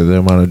 not after the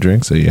amount of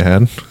drinks that you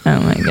had. Oh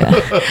my god!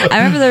 I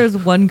remember there was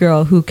one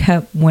girl who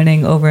kept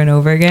winning over and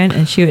over again,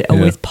 and she would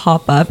always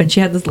pop up, and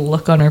she had this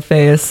look on her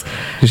face.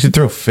 You should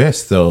throw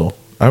fists, though.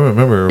 I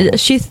remember.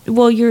 She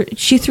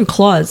threw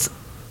claws.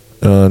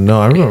 No,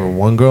 I remember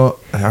one girl.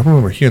 I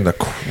remember hearing the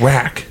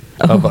crack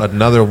of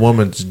another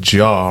woman's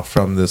jaw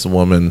from this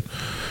woman.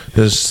 It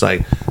was just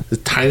like this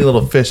tiny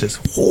little fish just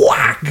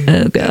whack.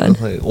 Oh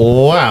god! Like,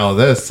 wow,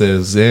 this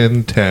is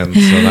intense,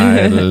 and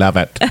I love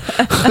it.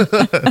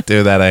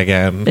 Do that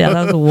again. Yeah,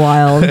 that was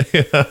wild.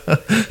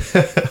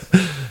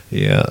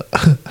 Yeah.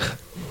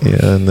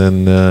 Yeah, and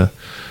then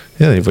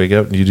you wake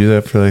up and you do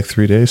that for like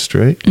 3 days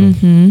straight.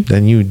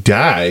 Then you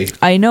die.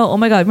 I know. Oh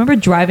my god! Remember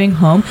driving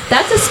home?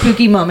 That's a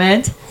spooky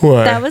moment.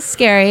 Why? That was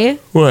scary.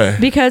 What?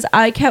 Because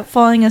I kept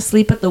falling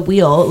asleep at the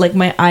wheel. Like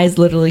my eyes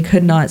literally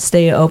could not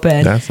stay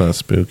open. That's not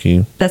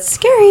spooky. That's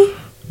scary.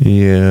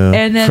 Yeah.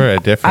 And then for a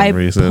different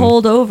reason. I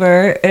pulled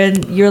over,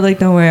 and you're like,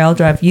 "Don't worry, I'll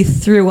drive." You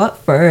threw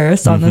up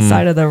first on the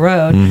side of the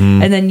road,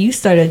 and then you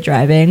started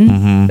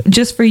driving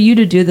just for you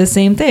to do the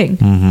same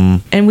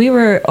thing. And we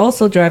were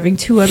also driving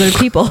 2 other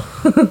people.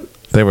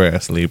 They were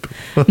asleep.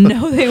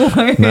 No, they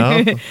weren't.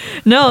 No?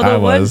 No, I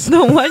was.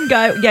 the one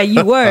guy. Yeah,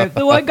 you were.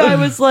 The one guy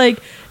was like,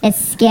 It's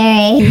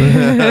scary.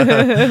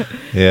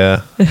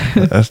 Yeah.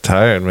 That's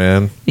tired,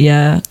 man.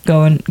 yeah,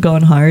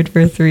 going hard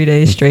for 3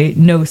 days straight,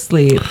 no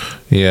sleep.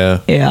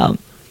 Yeah. Yeah.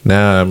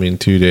 Now, I mean,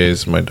 2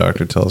 days, my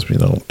doctor tells me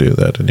don't do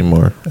that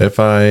anymore. If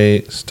I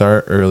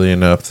start early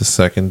enough the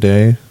second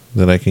day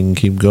that I can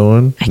keep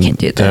going, I can't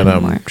do that then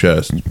anymore. I'm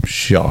just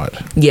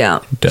shot. Yeah.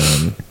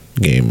 Done.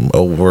 Game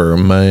over,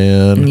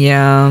 man.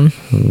 Yeah.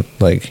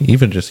 Like,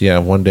 even just,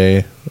 1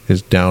 day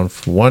is down.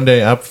 1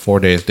 day up, 4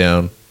 days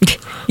down.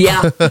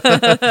 Yeah.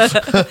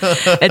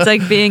 It's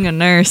like being a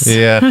nurse.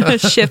 Yeah.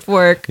 Shift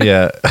work.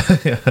 Yeah.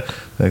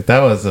 Like,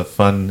 that was a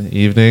fun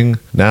evening.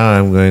 Now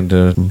I'm going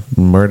to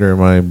murder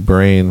my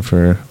brain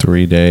for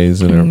 3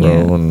 days in a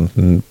row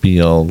and be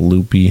all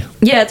loopy.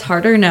 Yeah, it's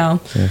harder now.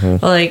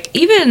 Like,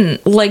 even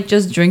like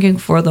just drinking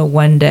for the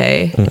 1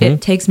 day,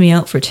 it takes me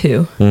out for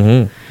 2.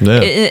 Yeah.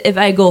 If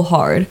I go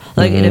hard,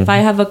 like, and if I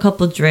have a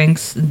couple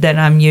drinks, then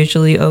I'm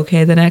usually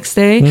okay the next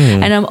day.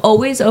 And I'm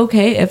always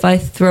okay if I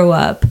throw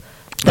up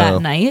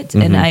that night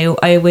and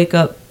I wake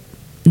up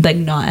like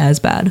not as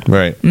bad.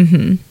 Right.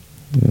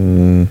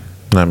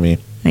 Not me,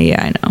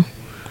 Yeah, I know.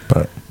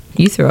 but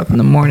You throw up in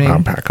the morning.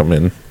 I'll pack them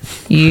in.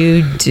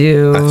 You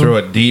do. I throw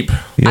it deep.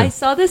 I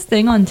saw this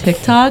thing on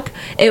TikTok.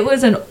 It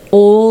was an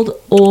old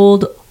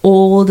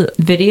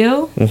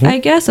video, I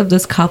guess, of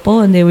this couple,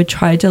 and they would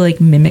try to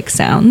like mimic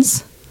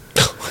sounds.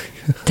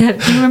 Do you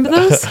remember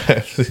those?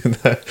 I've seen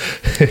that.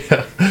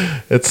 Yeah.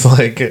 It's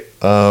like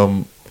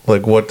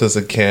what does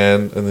a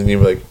can, and then you're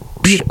like,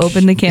 You'd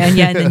open the can,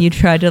 and then you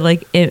try to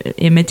like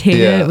imitate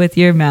Yeah. it with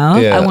your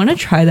mouth. Yeah. I want to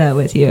try that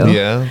with you.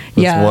 yeah, that's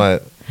Yeah.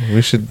 what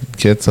we should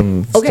get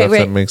some Okay, stuff wait.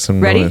 that makes some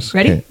Ready? noise.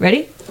 Ready? Okay.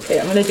 Ready? Okay,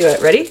 I'm gonna do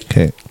it. Ready?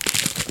 Okay.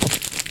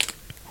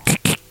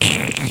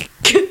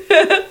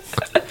 That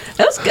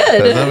was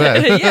good. That's not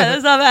bad. Yeah,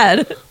 that's not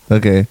bad.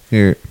 Okay,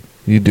 here,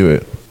 you do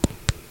it.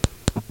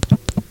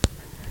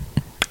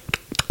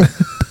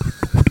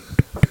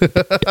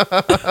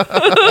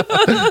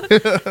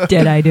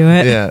 Did I do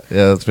it? Yeah,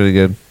 that's pretty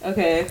good.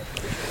 Okay.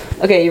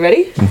 Okay, you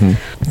ready?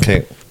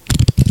 Okay.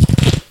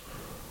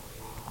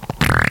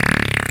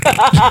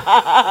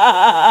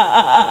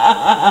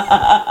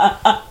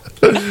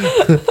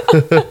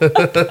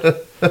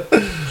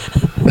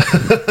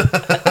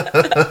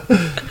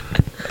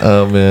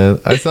 Oh man,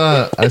 I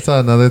saw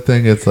another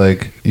thing. It's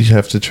like you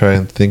have to try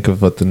and think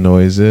of what the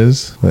noise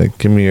is. Like,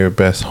 give me your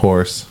best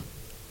horse.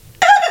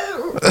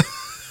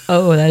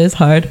 Oh, that is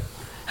hard.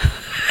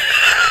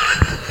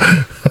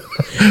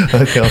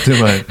 Okay, I'll do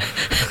mine.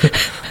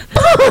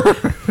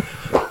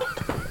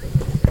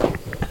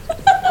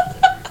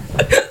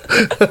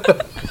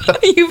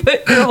 You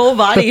put your whole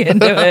body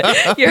into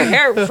it. Your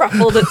hair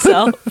ruffled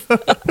itself.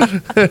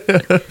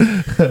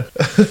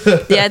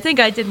 Yeah, I think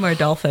I did more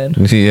dolphin.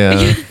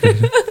 Yeah.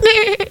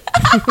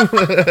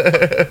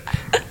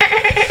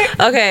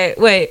 Okay,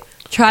 wait.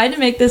 Try to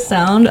make the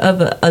sound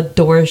of a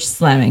door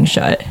slamming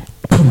shut.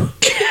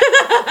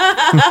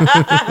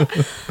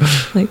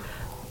 Like,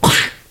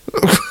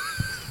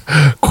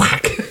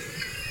 Quack.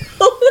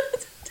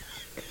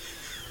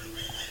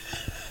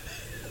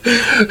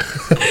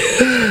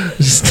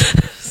 Just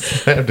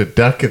slammed a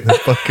duck in the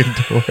fucking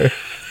door.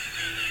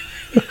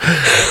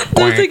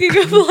 I'm thinking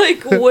of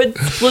like wood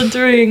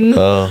splintering.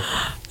 Oh,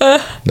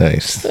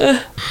 nice.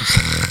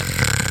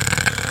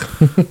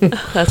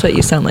 That's what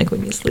you sound like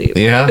when you sleep.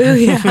 Yeah.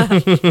 Yeah.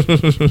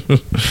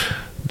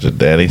 Just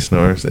daddy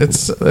snores.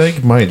 It's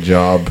like my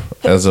job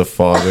as a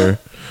father.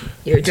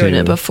 You were doing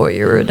it before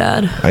you were a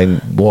dad.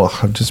 I'm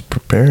just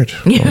prepared.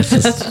 Yeah.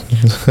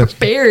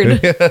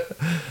 Beard.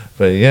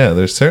 But yeah,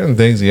 there's certain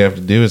things you have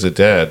to do as a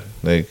dad.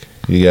 Like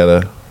you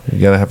gotta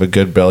have a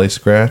good belly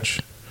scratch.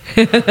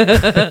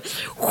 Yeah.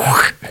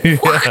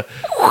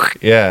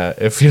 Yeah.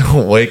 If you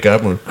don't wake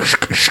up and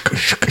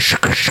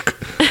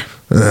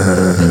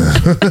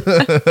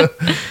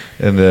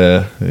and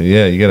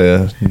yeah, you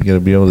gotta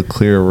be able to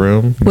clear a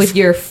room. With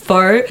your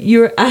fart, you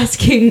were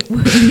asking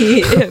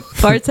me if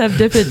farts have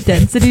different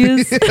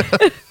densities.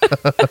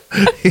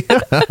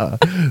 Yeah,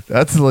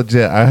 that's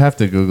legit. I have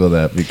to Google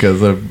that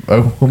because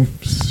I'm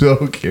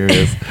so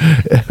curious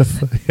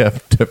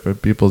if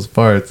different people's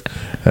farts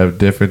have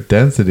different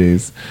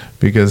densities,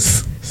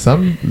 because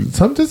some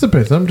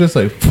dissipate, some just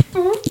like and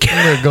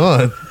they're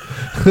gone.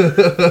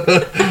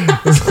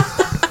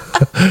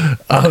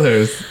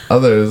 others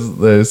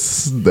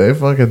they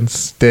fucking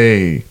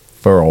stay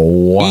for a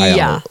while.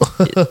 Yeah,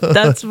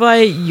 that's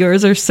why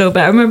yours are so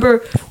bad. I remember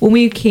when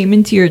we came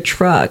into your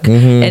truck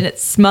and it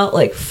smelled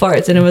like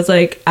farts, and it was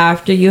like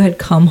after you had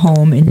come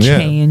home and Yeah.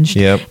 changed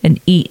Yep. and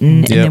eaten,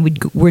 and Yep. then we'd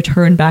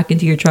return back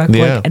into your truck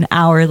Yeah. like an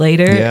hour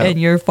later, Yeah. and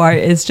your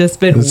fart has just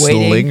been It's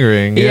waiting.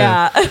 lingering.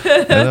 Yeah.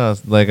 I know.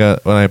 It's like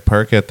when I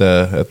park at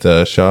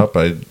the shop,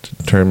 I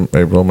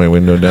roll my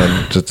window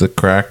down just a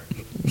crack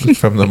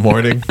from the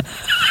morning,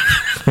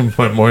 from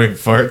my morning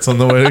farts on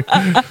the way.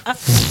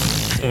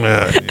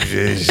 Ah,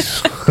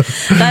 jeez.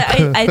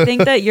 I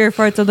think that your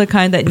farts are the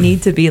kind that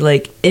need to be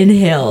like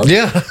inhaled.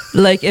 Yeah.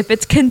 Like if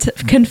it's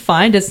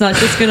confined, it's not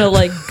just gonna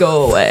like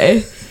go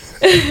away.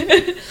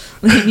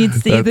 It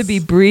needs to either be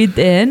breathed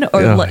in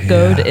or Oh, let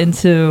go yeah.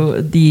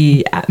 into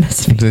the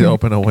atmosphere. To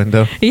open a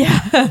window.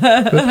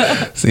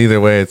 Yeah. So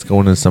either way, it's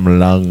going in some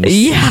lungs.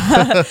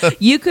 Yeah.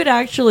 You could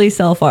actually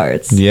sell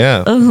farts.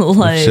 Yeah.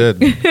 Like- You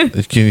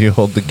should. Can you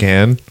hold the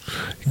can?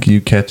 Can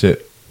you catch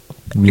it?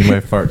 Be my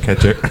fart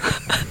catcher.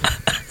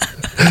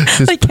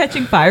 Just Like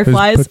catching just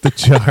fireflies. put the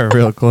jar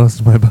real close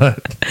to my butt.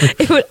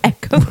 It would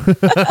echo.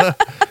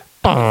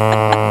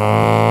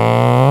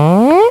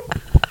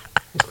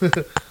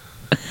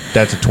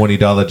 That's a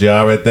 $20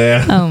 jar right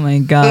there. Oh my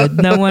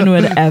god. No one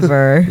would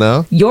ever.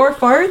 No? Your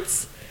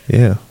farts?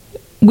 Yeah.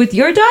 With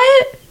your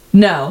diet?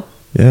 No.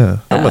 Yeah.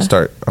 I'm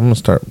gonna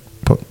start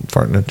putting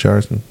farting in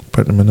jars and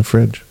putting them in the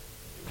fridge.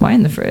 Why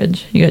in the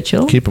fridge? You got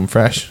chill? Keep them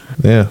fresh.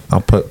 Yeah.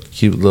 I'll put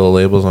cute little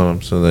labels on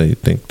them so that you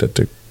think that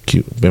they're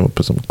cute. Maybe I'll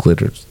put some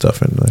glitter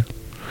stuff in there.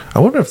 I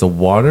wonder if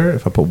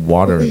if I put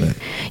water in it.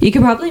 You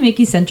could probably make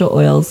essential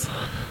oils.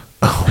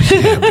 Oh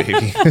yeah,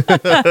 baby.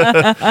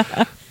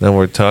 Then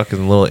we're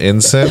talking little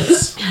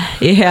incense.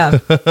 Yeah.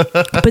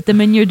 Put them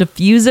in your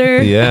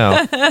diffuser.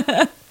 Yeah.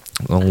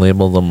 I'll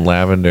label them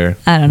lavender.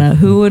 I don't know.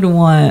 Who would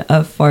want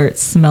a fart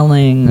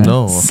smelling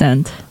No.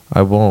 scent?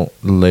 I won't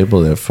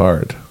label it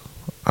fart.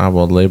 I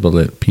will label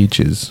it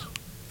peaches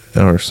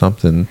or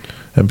something.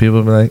 And people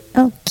will be like,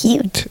 Oh,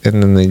 cute.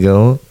 and then they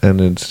go and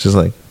it's just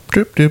like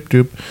droop droop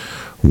droop.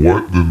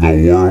 What in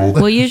the world?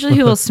 Well, usually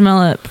people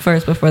smell it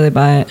first before they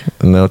buy it.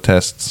 No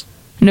tests.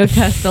 No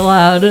test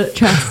allowed.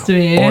 Trust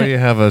me. Or you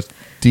have a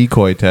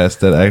decoy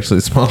test that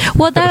actually smells.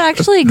 Well, that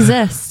actually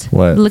exists.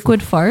 What? Liquid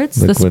farts?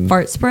 This Liquid-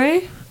 fart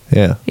spray?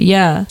 Yeah.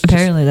 Yeah.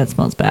 Apparently that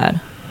smells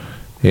bad.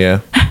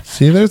 Yeah.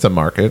 See, there's a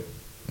market.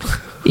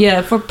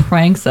 Yeah, for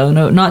pranks though.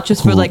 No, not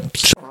just for like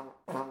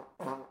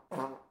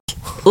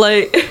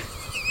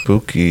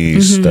Spooky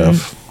Mm-hmm.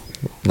 stuff.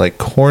 Like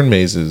corn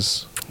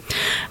mazes.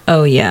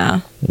 oh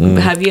yeah.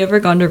 Have you ever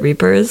gone to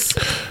Reapers?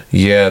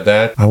 Yeah,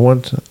 that I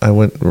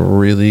went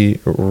really,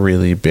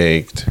 really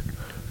baked.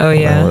 Oh When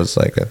I yeah. was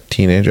like a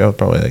teenager. I was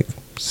probably like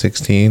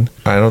 16.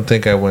 I don't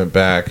think I went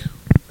back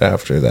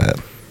after that.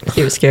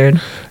 You were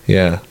scared.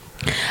 Yeah.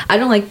 I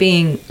don't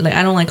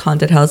like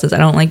haunted houses. I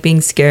don't like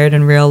being scared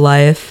in real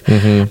life.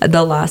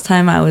 The last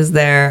time I was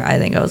there, I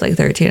think I was like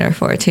 13 or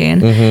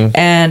 14,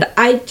 and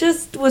I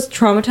just was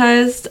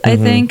traumatized. I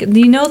think. Do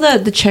you know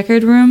the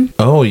checkered room?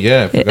 Oh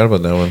yeah, I forgot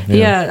about that one.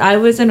 Yeah, I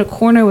was in a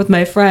corner with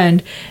my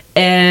friend,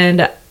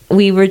 and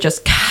we were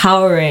just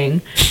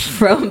cowering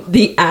from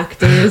the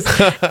actors,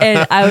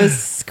 and I was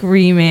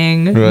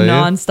screaming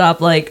nonstop,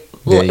 like.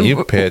 Yeah,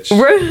 you pitched.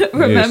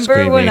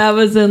 Remember when I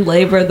was in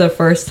labor the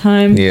first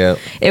time? Yeah.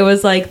 It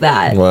was like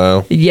that.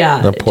 Wow.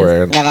 Yeah. That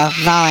poor Little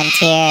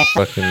volunteer.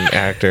 fucking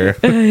actor.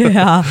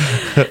 Yeah.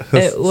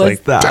 It was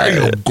like that.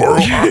 Damn, girl,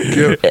 I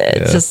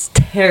get just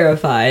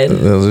terrified.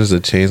 There's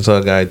a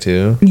chainsaw guy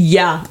too.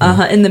 Yeah.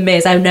 In the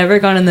maze. I've never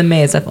gone in the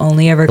maze. I've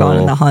only ever gone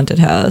in the haunted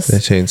house. The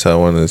chainsaw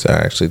one is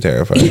actually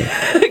terrifying.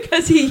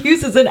 Because he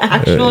uses an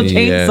actual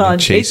chainsaw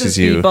and chases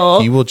you. people.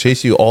 He will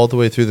chase you all the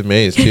way through the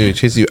maze too. He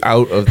chases you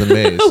out of the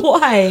maze.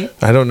 Why?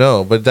 I don't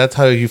know, but that's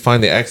how you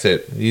find the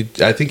exit.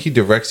 I think he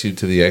directs you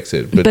to the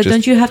exit. But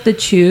don't you have to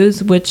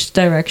choose which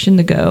direction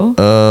to go?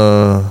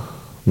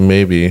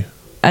 Maybe.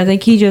 I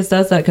think he just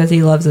does that because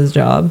he loves his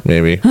job.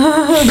 Maybe. Being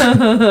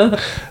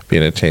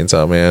a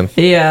chainsaw man.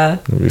 Yeah.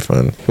 It'd be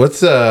fun.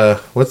 What's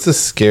the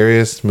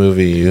scariest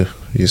movie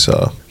you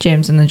saw?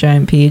 James and the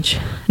Giant Peach.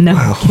 No,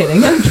 I'm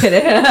kidding.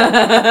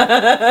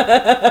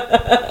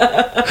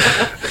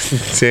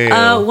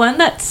 Damn. One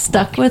that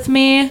stuck with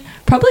me,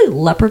 probably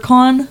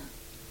Leprechaun.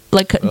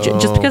 Like,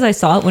 just because I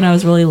saw it when I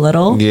was really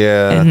little.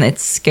 Yeah. And it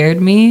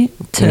scared me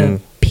to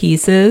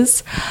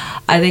pieces.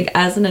 I think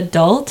as an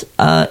adult,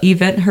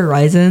 Event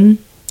Horizon.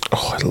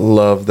 Oh, I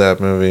love that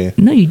movie.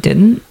 No, you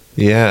didn't.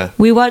 Yeah.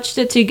 We watched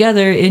it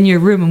together in your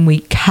room and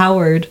we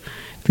cowered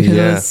because it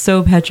Yeah. was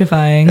so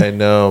petrifying. I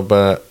know,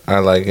 but I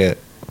like it.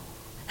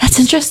 That's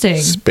interesting.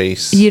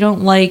 Space. You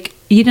didn't like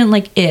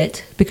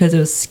it because it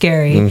was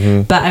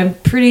scary, but I'm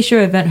pretty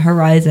sure Event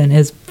Horizon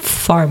is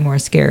far more I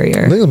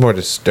scarier. think it's more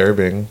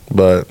disturbing,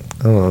 but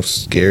I don't know,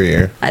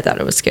 scarier. I thought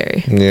it was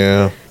scary.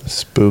 Yeah.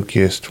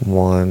 Spookiest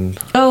one.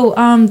 Oh,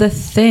 The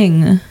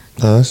Thing.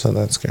 Oh, that's not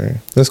that scary.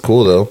 That's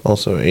cool though.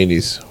 Also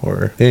 80s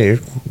horror. Yeah, you're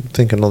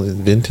thinking all these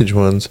vintage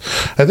ones.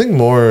 I think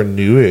more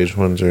new age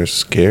ones are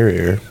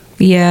scarier.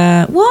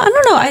 Yeah. Well, I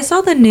don't know. I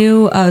saw the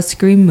new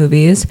Scream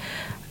movies,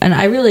 and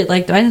I really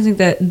liked them. I didn't think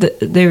that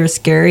they were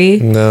scary,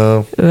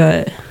 No,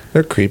 but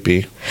they're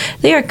creepy.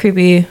 they are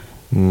creepy.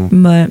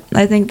 But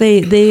I think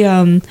they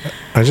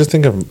I just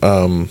think of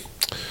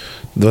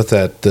what's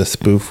that? The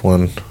spoof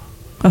one.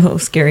 oh,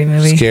 scary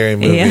movie. Scary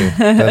movie. Yeah.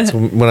 That's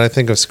when I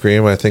think of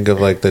Scream. I think of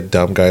like the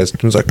dumb guys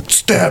who's like,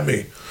 stab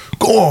me,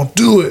 go on,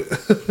 do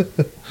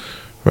it.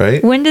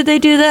 Right? When did they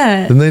do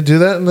that? Didn't they do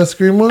that in the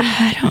Scream one?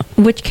 I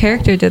don't. Which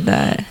character did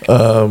that?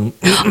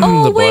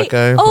 The black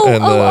guy.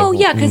 and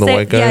yeah, because the they,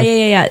 white guy.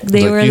 yeah.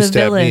 They Like, were you the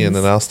stab villains. me, and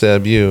then I'll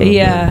stab you.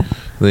 Yeah.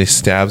 And he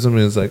stabs him,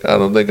 and he's like, I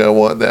don't think I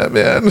want that,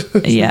 man.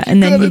 Yeah,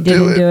 and then he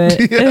didn't do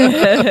it.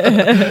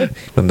 Yeah.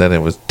 And then it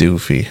was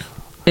Doofy.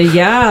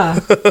 Yeah,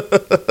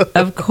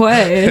 of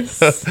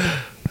course.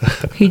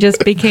 He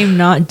just became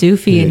not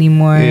doofy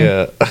anymore.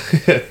 Yeah.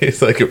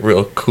 He's like a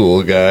real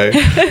cool guy.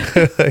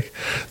 Like,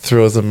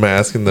 throws a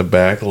mask in the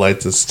back,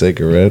 lights a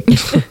cigarette.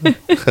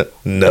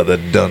 Another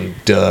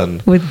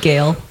done. With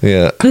Gail.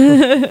 Yeah.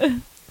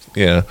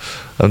 Yeah.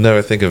 I'll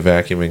never think of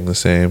vacuuming the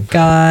same.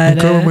 God.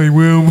 Cover my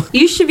room.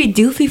 You should be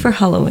doofy for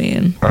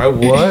Halloween. I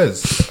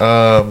was.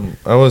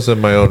 I was in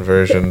my own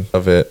version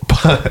of it.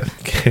 But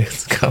okay,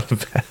 it's kind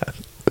of bad.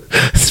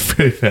 It's a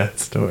pretty bad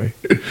story.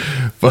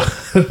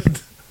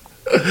 But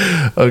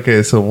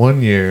okay, so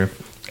one year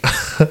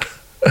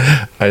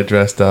I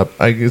dressed up.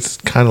 I guess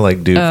kind of like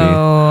Doofy.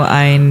 Oh,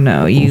 I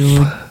know.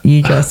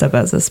 You dressed up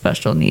as a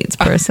special needs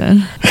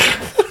person.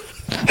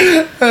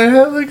 I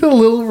had like a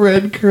little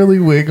red curly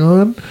wig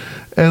on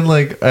and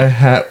like a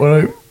hat when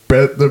I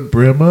bent the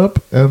brim up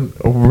and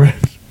red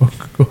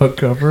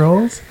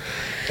coveralls.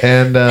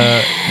 And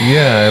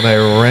yeah, and I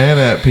ran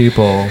at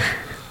people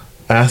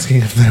asking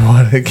if they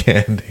wanted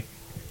candy.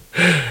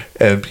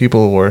 And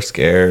people were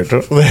scared. They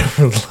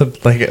were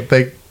like,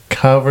 they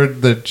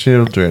covered the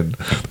children.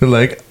 They're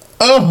like,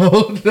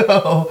 oh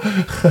no.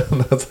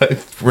 And that's I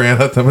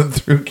ran at them and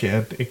threw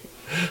candy.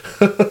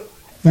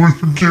 Want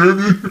some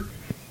candy?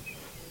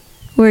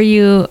 Were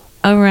you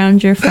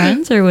around your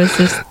friends, or was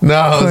this No,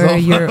 I was for all by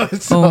your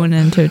myself. own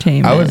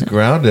entertainment? I was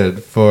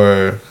grounded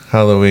for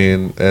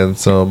Halloween, and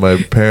so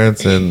my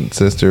parents and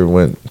sister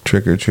went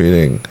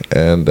trick-or-treating,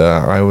 and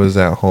I was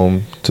at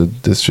home to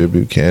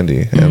distribute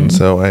candy, and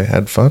so I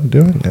had fun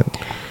doing it.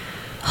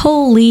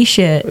 Holy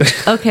shit.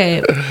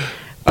 Okay.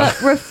 But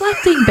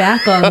reflecting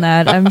back on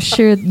that, I'm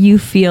sure you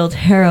feel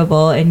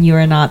terrible and you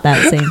are not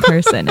that same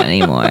person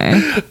anymore.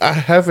 I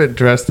haven't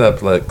dressed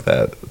up like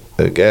that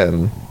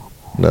again.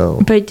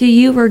 No. But do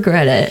you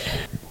regret it?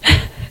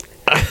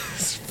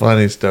 It's a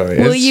funny story.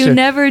 Will It's you shit.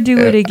 never do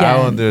it again? I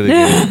won't do it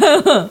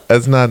again.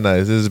 That's not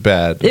nice. It was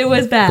bad. It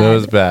was bad. It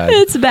was bad.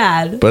 It's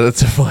bad. But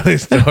it's a funny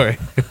story.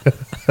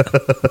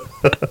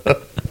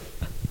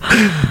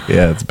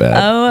 Yeah, it's bad.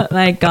 Oh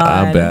my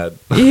god. I'm bad.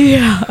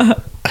 Yeah.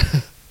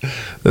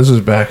 This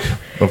was back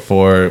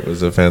before it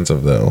was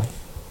offensive, though.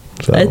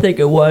 So, I think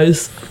it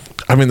was.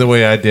 I mean, the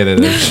way I did it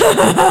is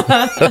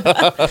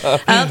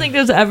I don't think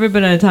there's ever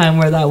been a time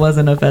where that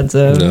wasn't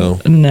offensive.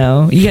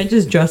 No. You can't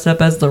just dress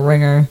up as the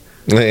ringer.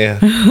 yeah,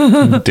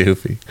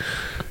 doofy.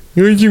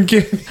 You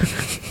get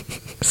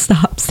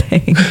Stop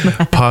saying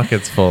that.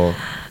 pockets full.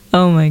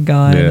 Oh my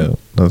god. Yeah,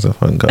 that was a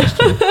fun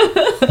costume.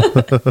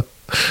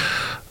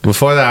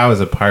 Before that, I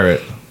was a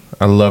pirate.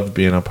 I loved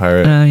being a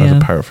pirate. Oh, I was yeah.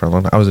 a pirate for a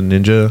long time. I was a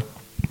ninja.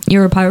 You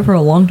were a pirate for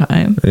a long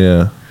time.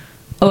 Yeah,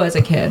 Oh, as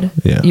a kid.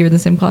 Yeah. You were in the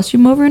same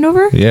costume over and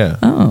over? yeah.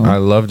 Oh. I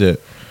loved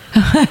it.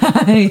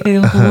 I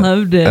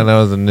loved it. And I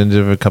was a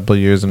ninja for a couple of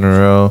years in a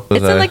row.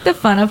 Isn't like the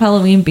fun of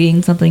Halloween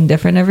being something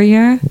different every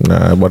year?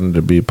 Nah, I wanted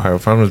to be a pirate.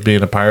 Fun was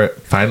being a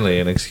pirate. Finally,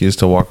 an excuse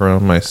to walk around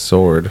with my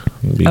sword.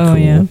 And be Oh cool.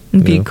 yeah,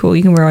 it'd be cool.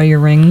 You can wear all your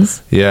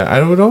rings. Yeah,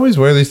 I would always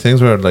wear these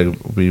things where I'd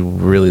like be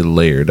really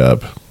layered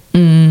up.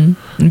 It'd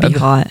be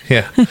hot.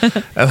 Yeah,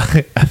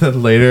 and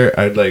then later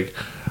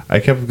I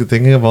kept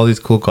thinking of all these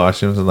cool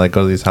costumes and like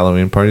go to these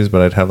Halloween parties,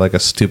 but I'd have like a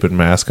stupid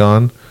mask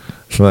on.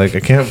 Like I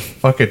can't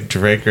fucking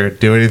drink or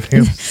do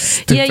anything.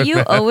 Yeah,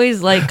 you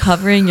always like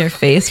covering your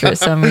face for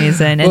some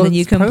reason, and Well, then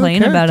you it's part of the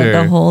complain about it the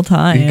character. whole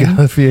time. You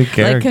gotta be a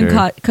character.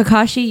 Like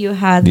Kakashi, you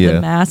had Yeah.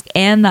 the mask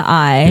and the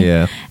eye.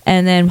 Yeah.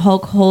 And then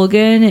Hulk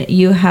Hogan,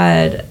 you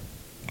had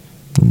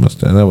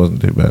That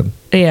wasn't too bad.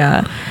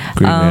 yeah.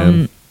 Green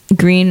Man.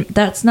 Green.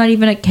 That's not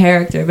even a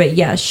character, but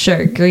yeah,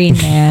 sure, Green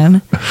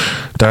Man.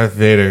 Darth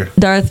Vader.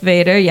 Darth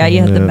Vader. Yeah,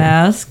 you had the Yeah.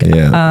 mask.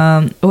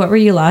 Yeah. What were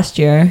you last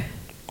year?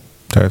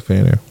 Darth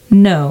Vader.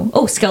 No.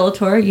 Oh,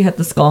 Skeletor. You had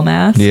the skull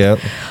mask. Yep.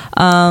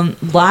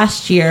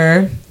 Last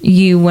year,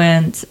 you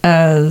went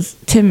as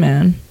Tin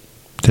Man.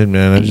 Tin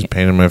Man. I just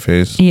painted my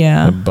face.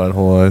 Yeah. My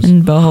butthole eyes.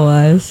 And Boho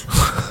Eyes.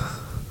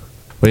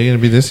 What are you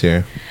gonna be this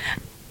year?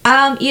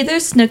 Either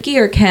Snooki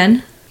or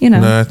Ken. You know.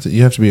 No,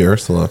 you have to be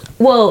Ursula.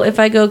 Well, if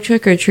I go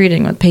trick or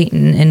treating with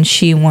Peyton and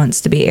she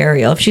wants to be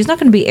Ariel, if she's not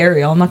going to be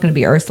Ariel, I'm not going to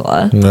be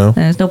Ursula. No. And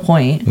there's no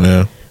point.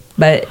 Yeah.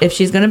 But if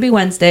she's going to be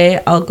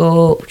Wednesday, I'll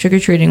go trick or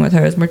treating with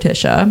her as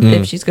Morticia.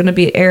 If she's going to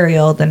be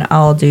Ariel, then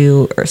I'll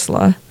do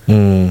Ursula.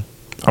 I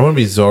want to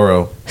be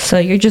Zorro. So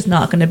you're just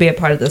not going to be a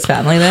part of this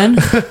family then?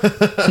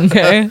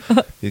 Okay.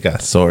 You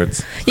got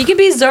swords. You can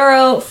be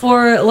Zorro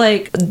for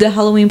like the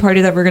Halloween party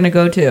that we're going to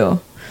go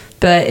to.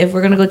 But if we're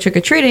going to go trick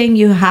or treating,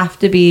 you have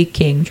to be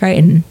King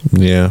Triton.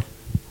 Yeah.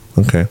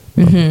 Okay.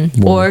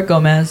 Or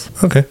Gomez.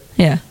 Okay.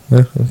 Yeah.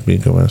 Yeah, let's be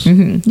Gomez.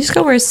 You just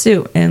gotta wear a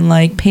suit and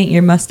like paint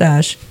your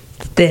mustache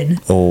thin.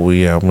 Oh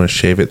yeah, I'm gonna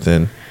shave it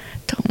thin.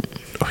 Don't.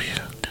 Oh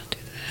yeah. Don't do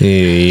that.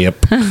 Yep.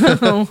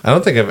 I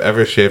don't think I've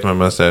ever shaved my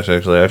mustache.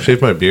 Actually, I've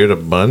shaved my beard a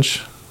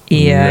bunch.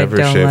 Yeah, Never I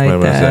don't shaved like my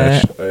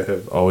mustache. that. I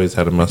have always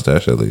had a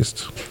mustache at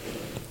least.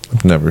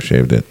 I've never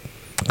shaved it.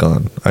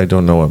 Gone. I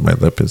don't know what my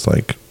lip is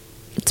like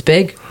It's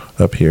big.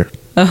 up here.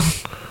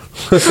 Oh.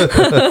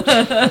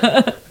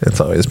 It's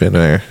always been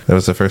there. That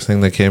was the first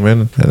thing that came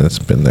in, and it's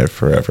been there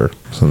forever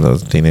since I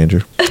was a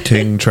teenager.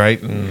 King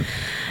Triton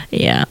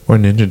Yeah. or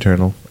Ninja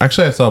Turtle.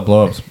 Actually, I saw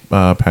Blow Ups.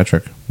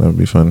 Patrick. That would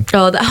be fun.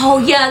 Oh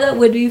yeah, that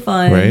would be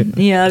fun. Right?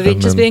 Yeah,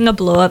 And just then- being a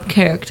blow up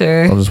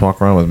character. I'll just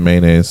walk around with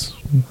mayonnaise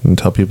and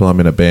tell people I'm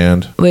in a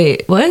band.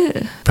 Wait,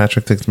 what?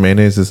 Patrick thinks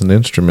mayonnaise is an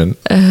instrument.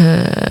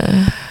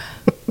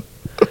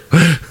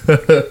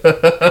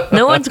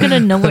 No one's gonna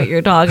know what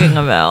you're talking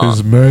about.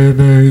 Is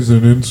mayonnaise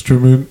an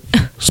instrument?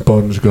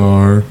 Sponge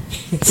gar.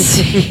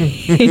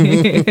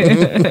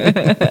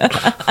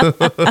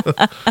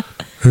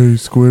 Hey,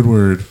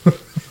 Squidward.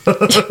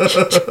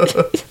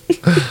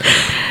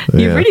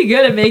 You're Yeah. pretty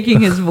good at making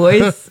his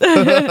voice.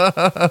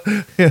 I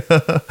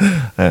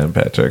am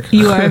Patrick.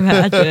 You are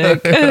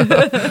magic.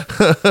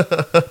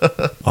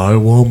 I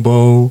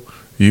wombo,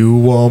 you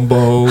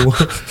wombo,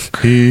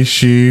 he,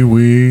 she,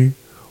 we,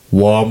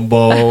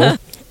 wombo.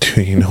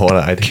 Do you know what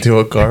I did to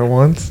a car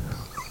once?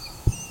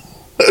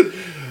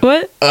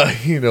 What?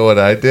 You know what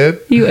I did?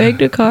 You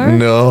egged a car?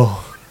 No.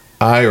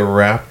 I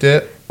wrapped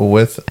it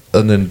with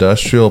an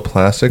industrial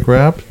plastic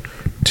wrap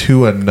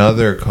to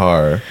another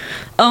car.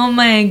 Oh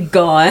my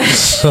gosh.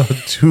 So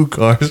two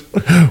cars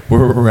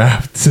were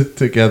wrapped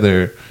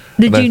together.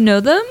 Did And you know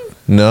them?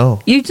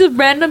 No. You just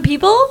random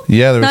people?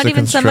 Yeah, there was Not a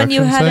even someone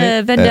you construction had a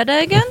site. vendetta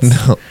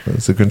against? No, it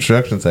was a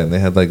construction site, and they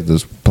had like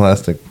this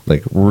plastic,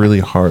 like really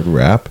hard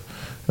wrap.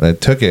 And I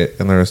took it,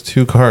 and there was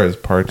two cars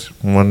parked,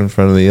 one in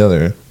front of the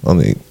other, on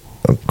the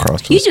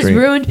across the You street. just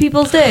ruined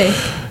people's day.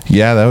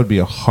 Yeah, that would be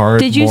a hard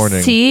Did you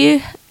morning.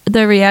 see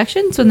the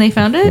reactions when they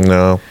found it?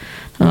 No.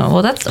 Oh,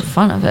 well, that's the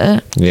fun of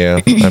it. Yeah,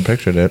 I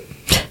pictured it.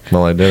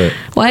 Well, I did it.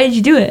 Why did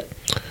you do it?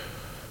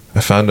 I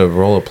found a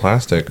roll of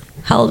plastic.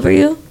 How old were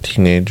you?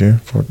 Teenager,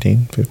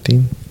 14,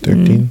 15,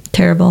 13,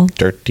 Terrible.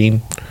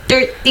 13.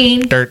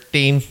 13.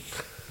 13.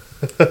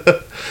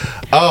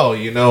 Oh,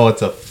 you know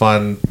what's a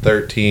fun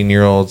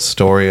 13-year-old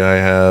story I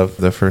have?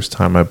 The first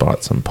time I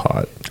bought some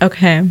pot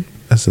Okay.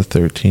 as a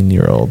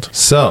 13-year-old.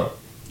 So,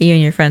 You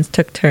and your friends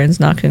took turns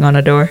knocking on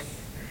a door.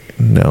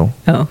 no,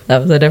 Oh, that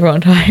was a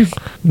different time.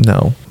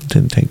 no,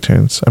 didn't take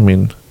turns. I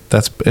mean,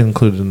 That's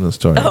included in the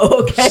story.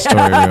 Oh, okay. Story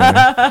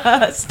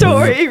ruiner.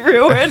 Story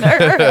ruiner.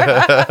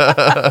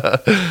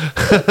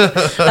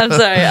 I'm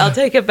sorry. I'll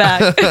take it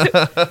back.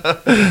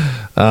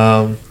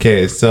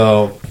 Okay,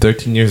 so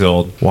 13 years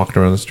old,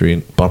 walking around the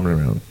street, bumming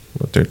around,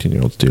 what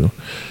 13-year-olds do.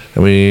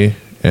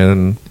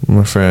 And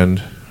my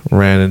friend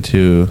ran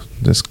into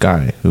this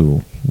guy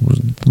who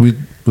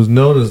was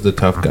known as the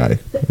tough guy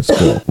at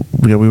school.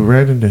 Yeah, we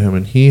ran into him,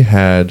 and he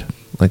had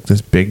like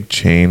this big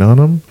chain on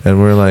him, and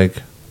we're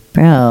like,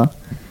 Bro,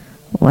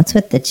 what's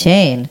with the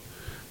chain?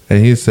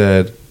 and he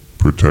said,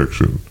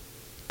 Protection.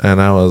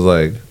 and I was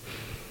like,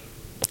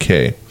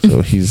 okay,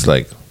 so he's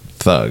like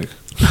thug.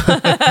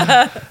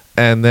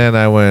 And then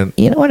I went,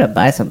 You don't want to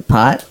buy some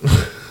pot?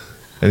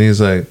 and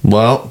he's like,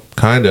 well,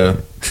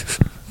 kinda.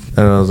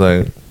 And I was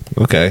like,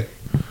 okay,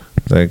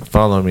 like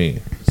follow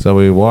me. So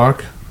we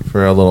walk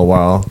for a little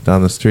while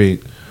down the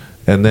street,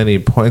 and then he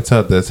points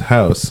out this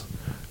house.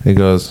 He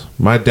goes,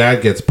 my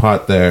dad gets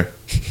pot there.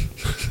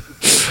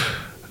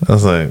 I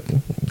was like,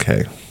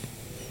 okay,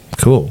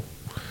 cool,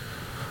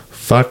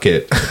 fuck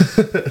it.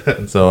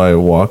 And so I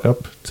walk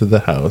up to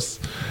the house,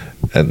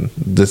 and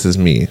this is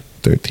me,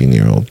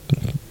 13-year-old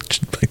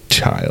like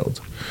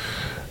child,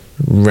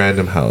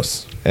 random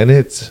house, and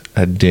it's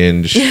a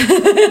dinge.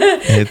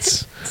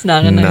 It's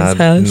not a nice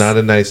house. Not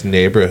a nice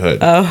neighborhood.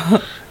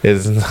 Oh.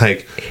 It's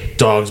like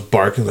dogs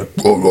barking like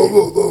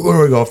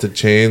off the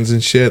chains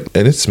and shit,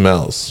 and it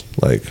smells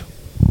like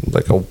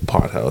a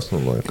pot house.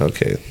 And I'm like,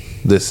 okay,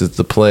 this is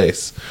the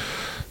place.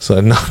 So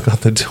I knock on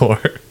the door,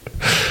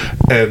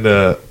 and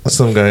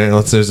some guy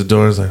answers the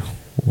door. Is like,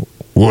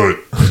 What?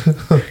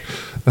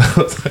 I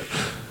was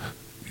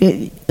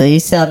like, Will you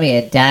sell me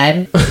a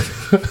dime?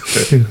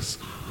 he goes,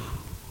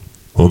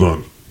 Hold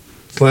on.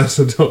 slams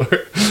the door.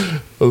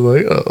 I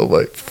was like, oh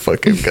my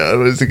fucking god,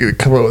 what is he gonna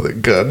come out with a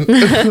gun?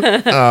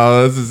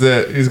 Oh, this is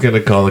it. He's gonna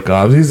call the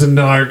cops. He's a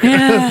narc.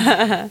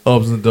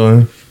 Opens the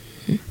door.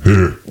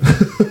 Here.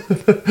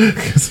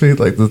 Gives me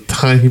like this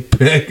tiny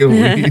bag of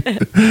weed.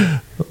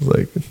 I was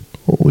like,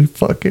 holy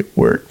fuck, it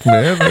worked,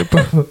 man. I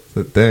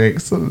said,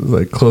 thanks. So I was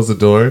like, close the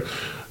door.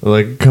 I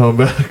like come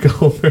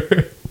back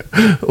over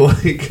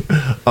like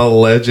a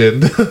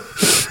legend.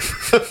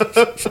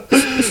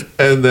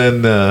 And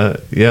then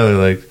they're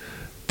like,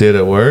 did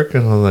it work?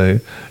 And I was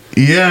like,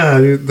 yeah.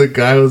 The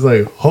guy was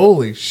like,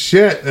 holy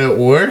shit, it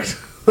worked.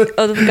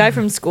 Oh, the guy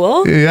from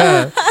school?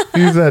 Yeah,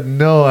 he's had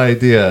no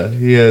idea.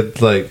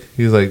 Didn't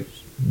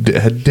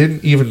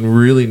even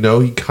really know.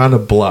 He kind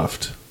of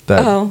bluffed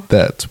that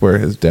that's where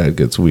his dad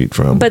gets weed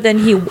from. But then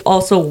he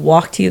also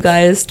walked you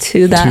guys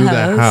to that house.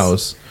 That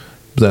house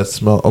that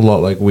smelled a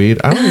lot like weed.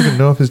 I don't even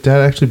know if his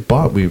dad actually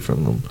bought weed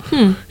from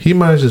him. He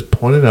might have just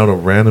pointed out a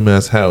random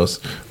ass house.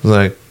 Was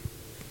like,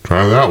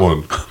 Try that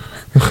one.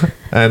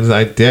 and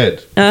I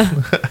did.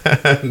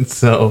 And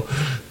so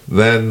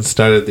then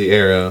started the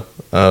era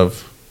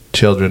of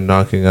children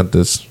knocking at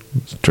this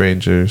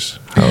stranger's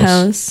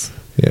house.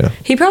 Yeah.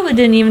 He probably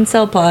didn't even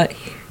sell pot.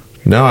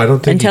 No, I don't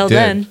think Until he did.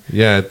 then.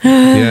 Yeah,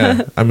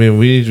 yeah. I mean,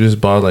 we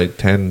just bought like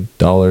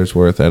 $10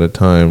 worth at a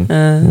time.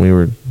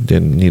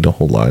 Didn't need a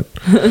whole lot,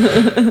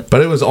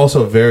 but it was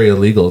also very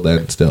illegal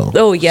then. Still.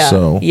 Oh yeah.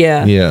 So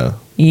yeah.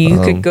 You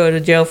could go to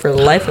jail for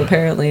life,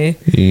 apparently.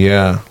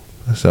 Yeah.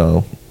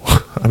 So,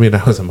 I mean,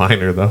 I was a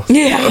minor though.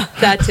 Yeah,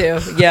 that too.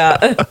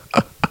 Yeah.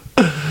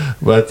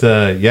 But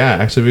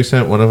actually, we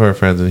sent one of our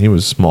friends, and he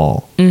was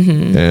small,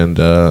 and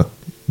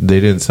they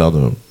didn't sell to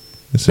him.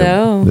 They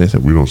said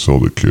We don't sell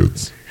to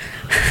kids.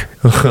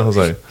 I was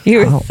like, You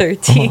were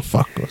 13. Oh,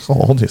 fuck, how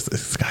old is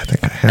this guy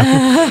think I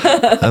am?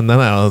 And then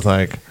I was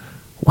like,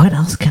 What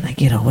else can I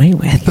get away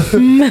with?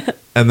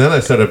 and then I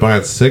started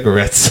buying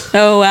cigarettes.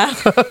 Oh, wow.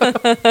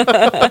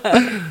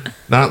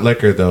 Not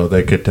liquor, though,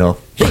 they could tell.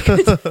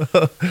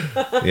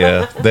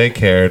 Yeah, they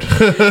cared.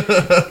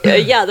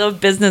 Yeah, the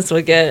business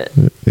would get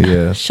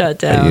Yeah. shut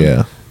down.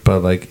 Yeah. But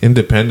like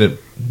independent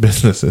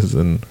businesses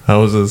and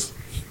houses,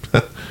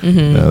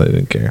 no, they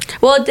didn't care.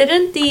 Well,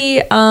 didn't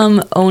the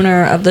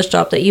owner of the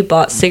shop that you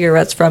bought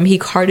cigarettes from, he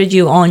carded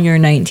you on your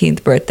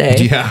 19th birthday?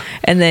 Yeah.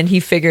 And then he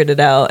figured it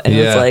out and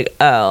was Yeah. like,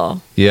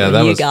 oh, Yeah,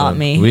 that you was got fun.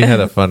 me. We had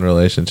a fun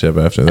relationship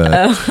after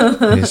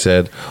that. He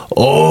said,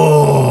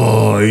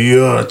 "Oh,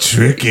 you're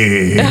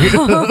tricky."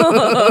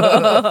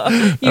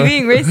 You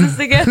being racist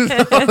again?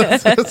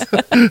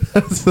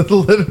 That's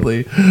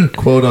literally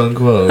quote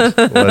unquote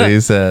what he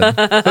said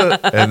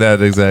in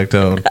that exact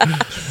tone.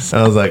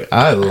 I was like,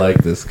 I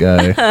like this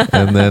guy,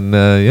 and then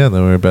then we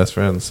were best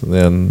friends. And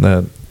then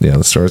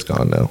the store's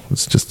gone now.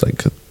 It's just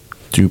like a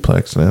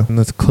duplex now. And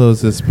let's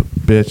close this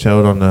bitch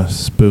out on a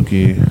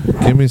spooky.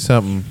 Give me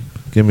something.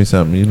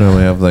 You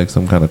normally have like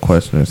some kind of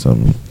question or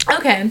something.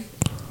 Okay.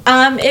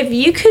 If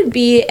you could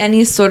be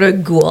any sort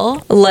of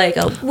ghoul, like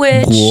a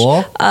witch,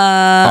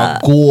 A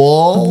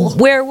ghoul.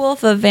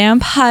 werewolf, a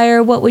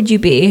vampire, what would you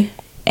be?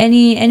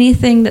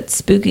 Anything that's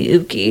spooky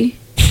ooky.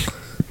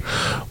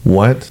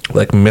 What?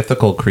 Like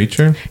mythical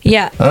creature?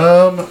 Yeah.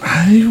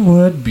 I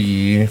would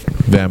be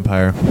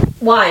vampire.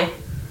 Why?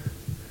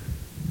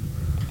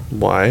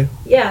 Why?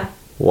 Yeah.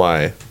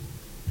 Why?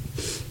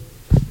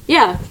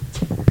 Yeah.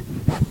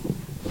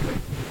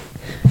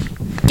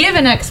 Give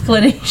an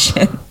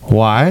explanation.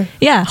 Why?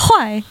 Yeah,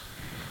 why?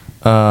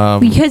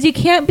 Because you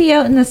can't be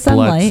out in the blood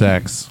sunlight.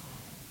 sex,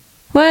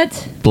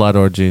 What? blood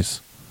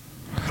orgies.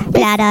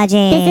 Blood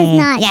orgy. This is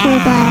not true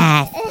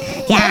blood.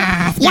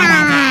 Yes.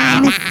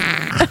 Yes.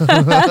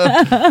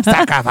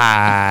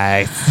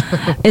 Sacrifice.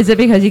 Is it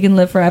because you can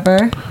live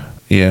forever?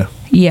 Yeah,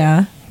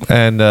 Yeah.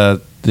 and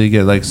they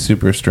get like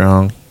super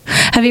strong.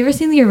 Have you ever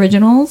seen the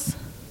originals?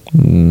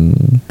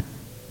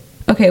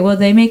 Okay, well,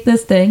 they make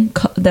this thing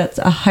that's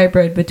a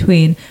hybrid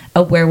between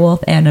a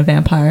werewolf and a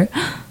vampire.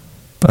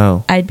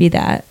 Oh, I'd be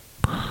that.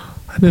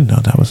 I didn't know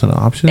that was an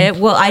option.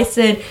 Well, I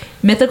said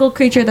mythical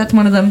creature. That's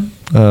one of them.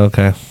 Oh,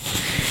 okay.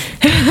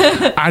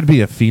 I'd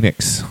be a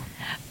phoenix.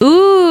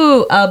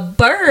 Ooh, a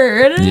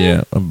bird.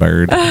 Yeah, a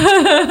bird.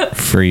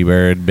 Free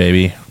bird,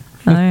 baby.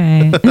 All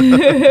right.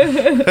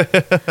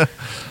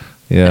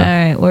 Yeah. All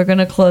right, we're going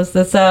to close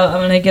this out.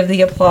 I'm going to give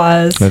the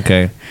applause.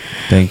 Okay.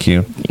 Thank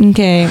you.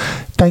 Okay.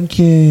 Thank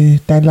you.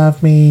 They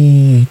love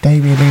me.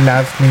 They really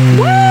love me.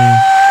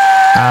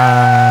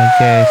 Ah,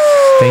 yes.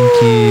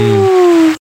 Thank you.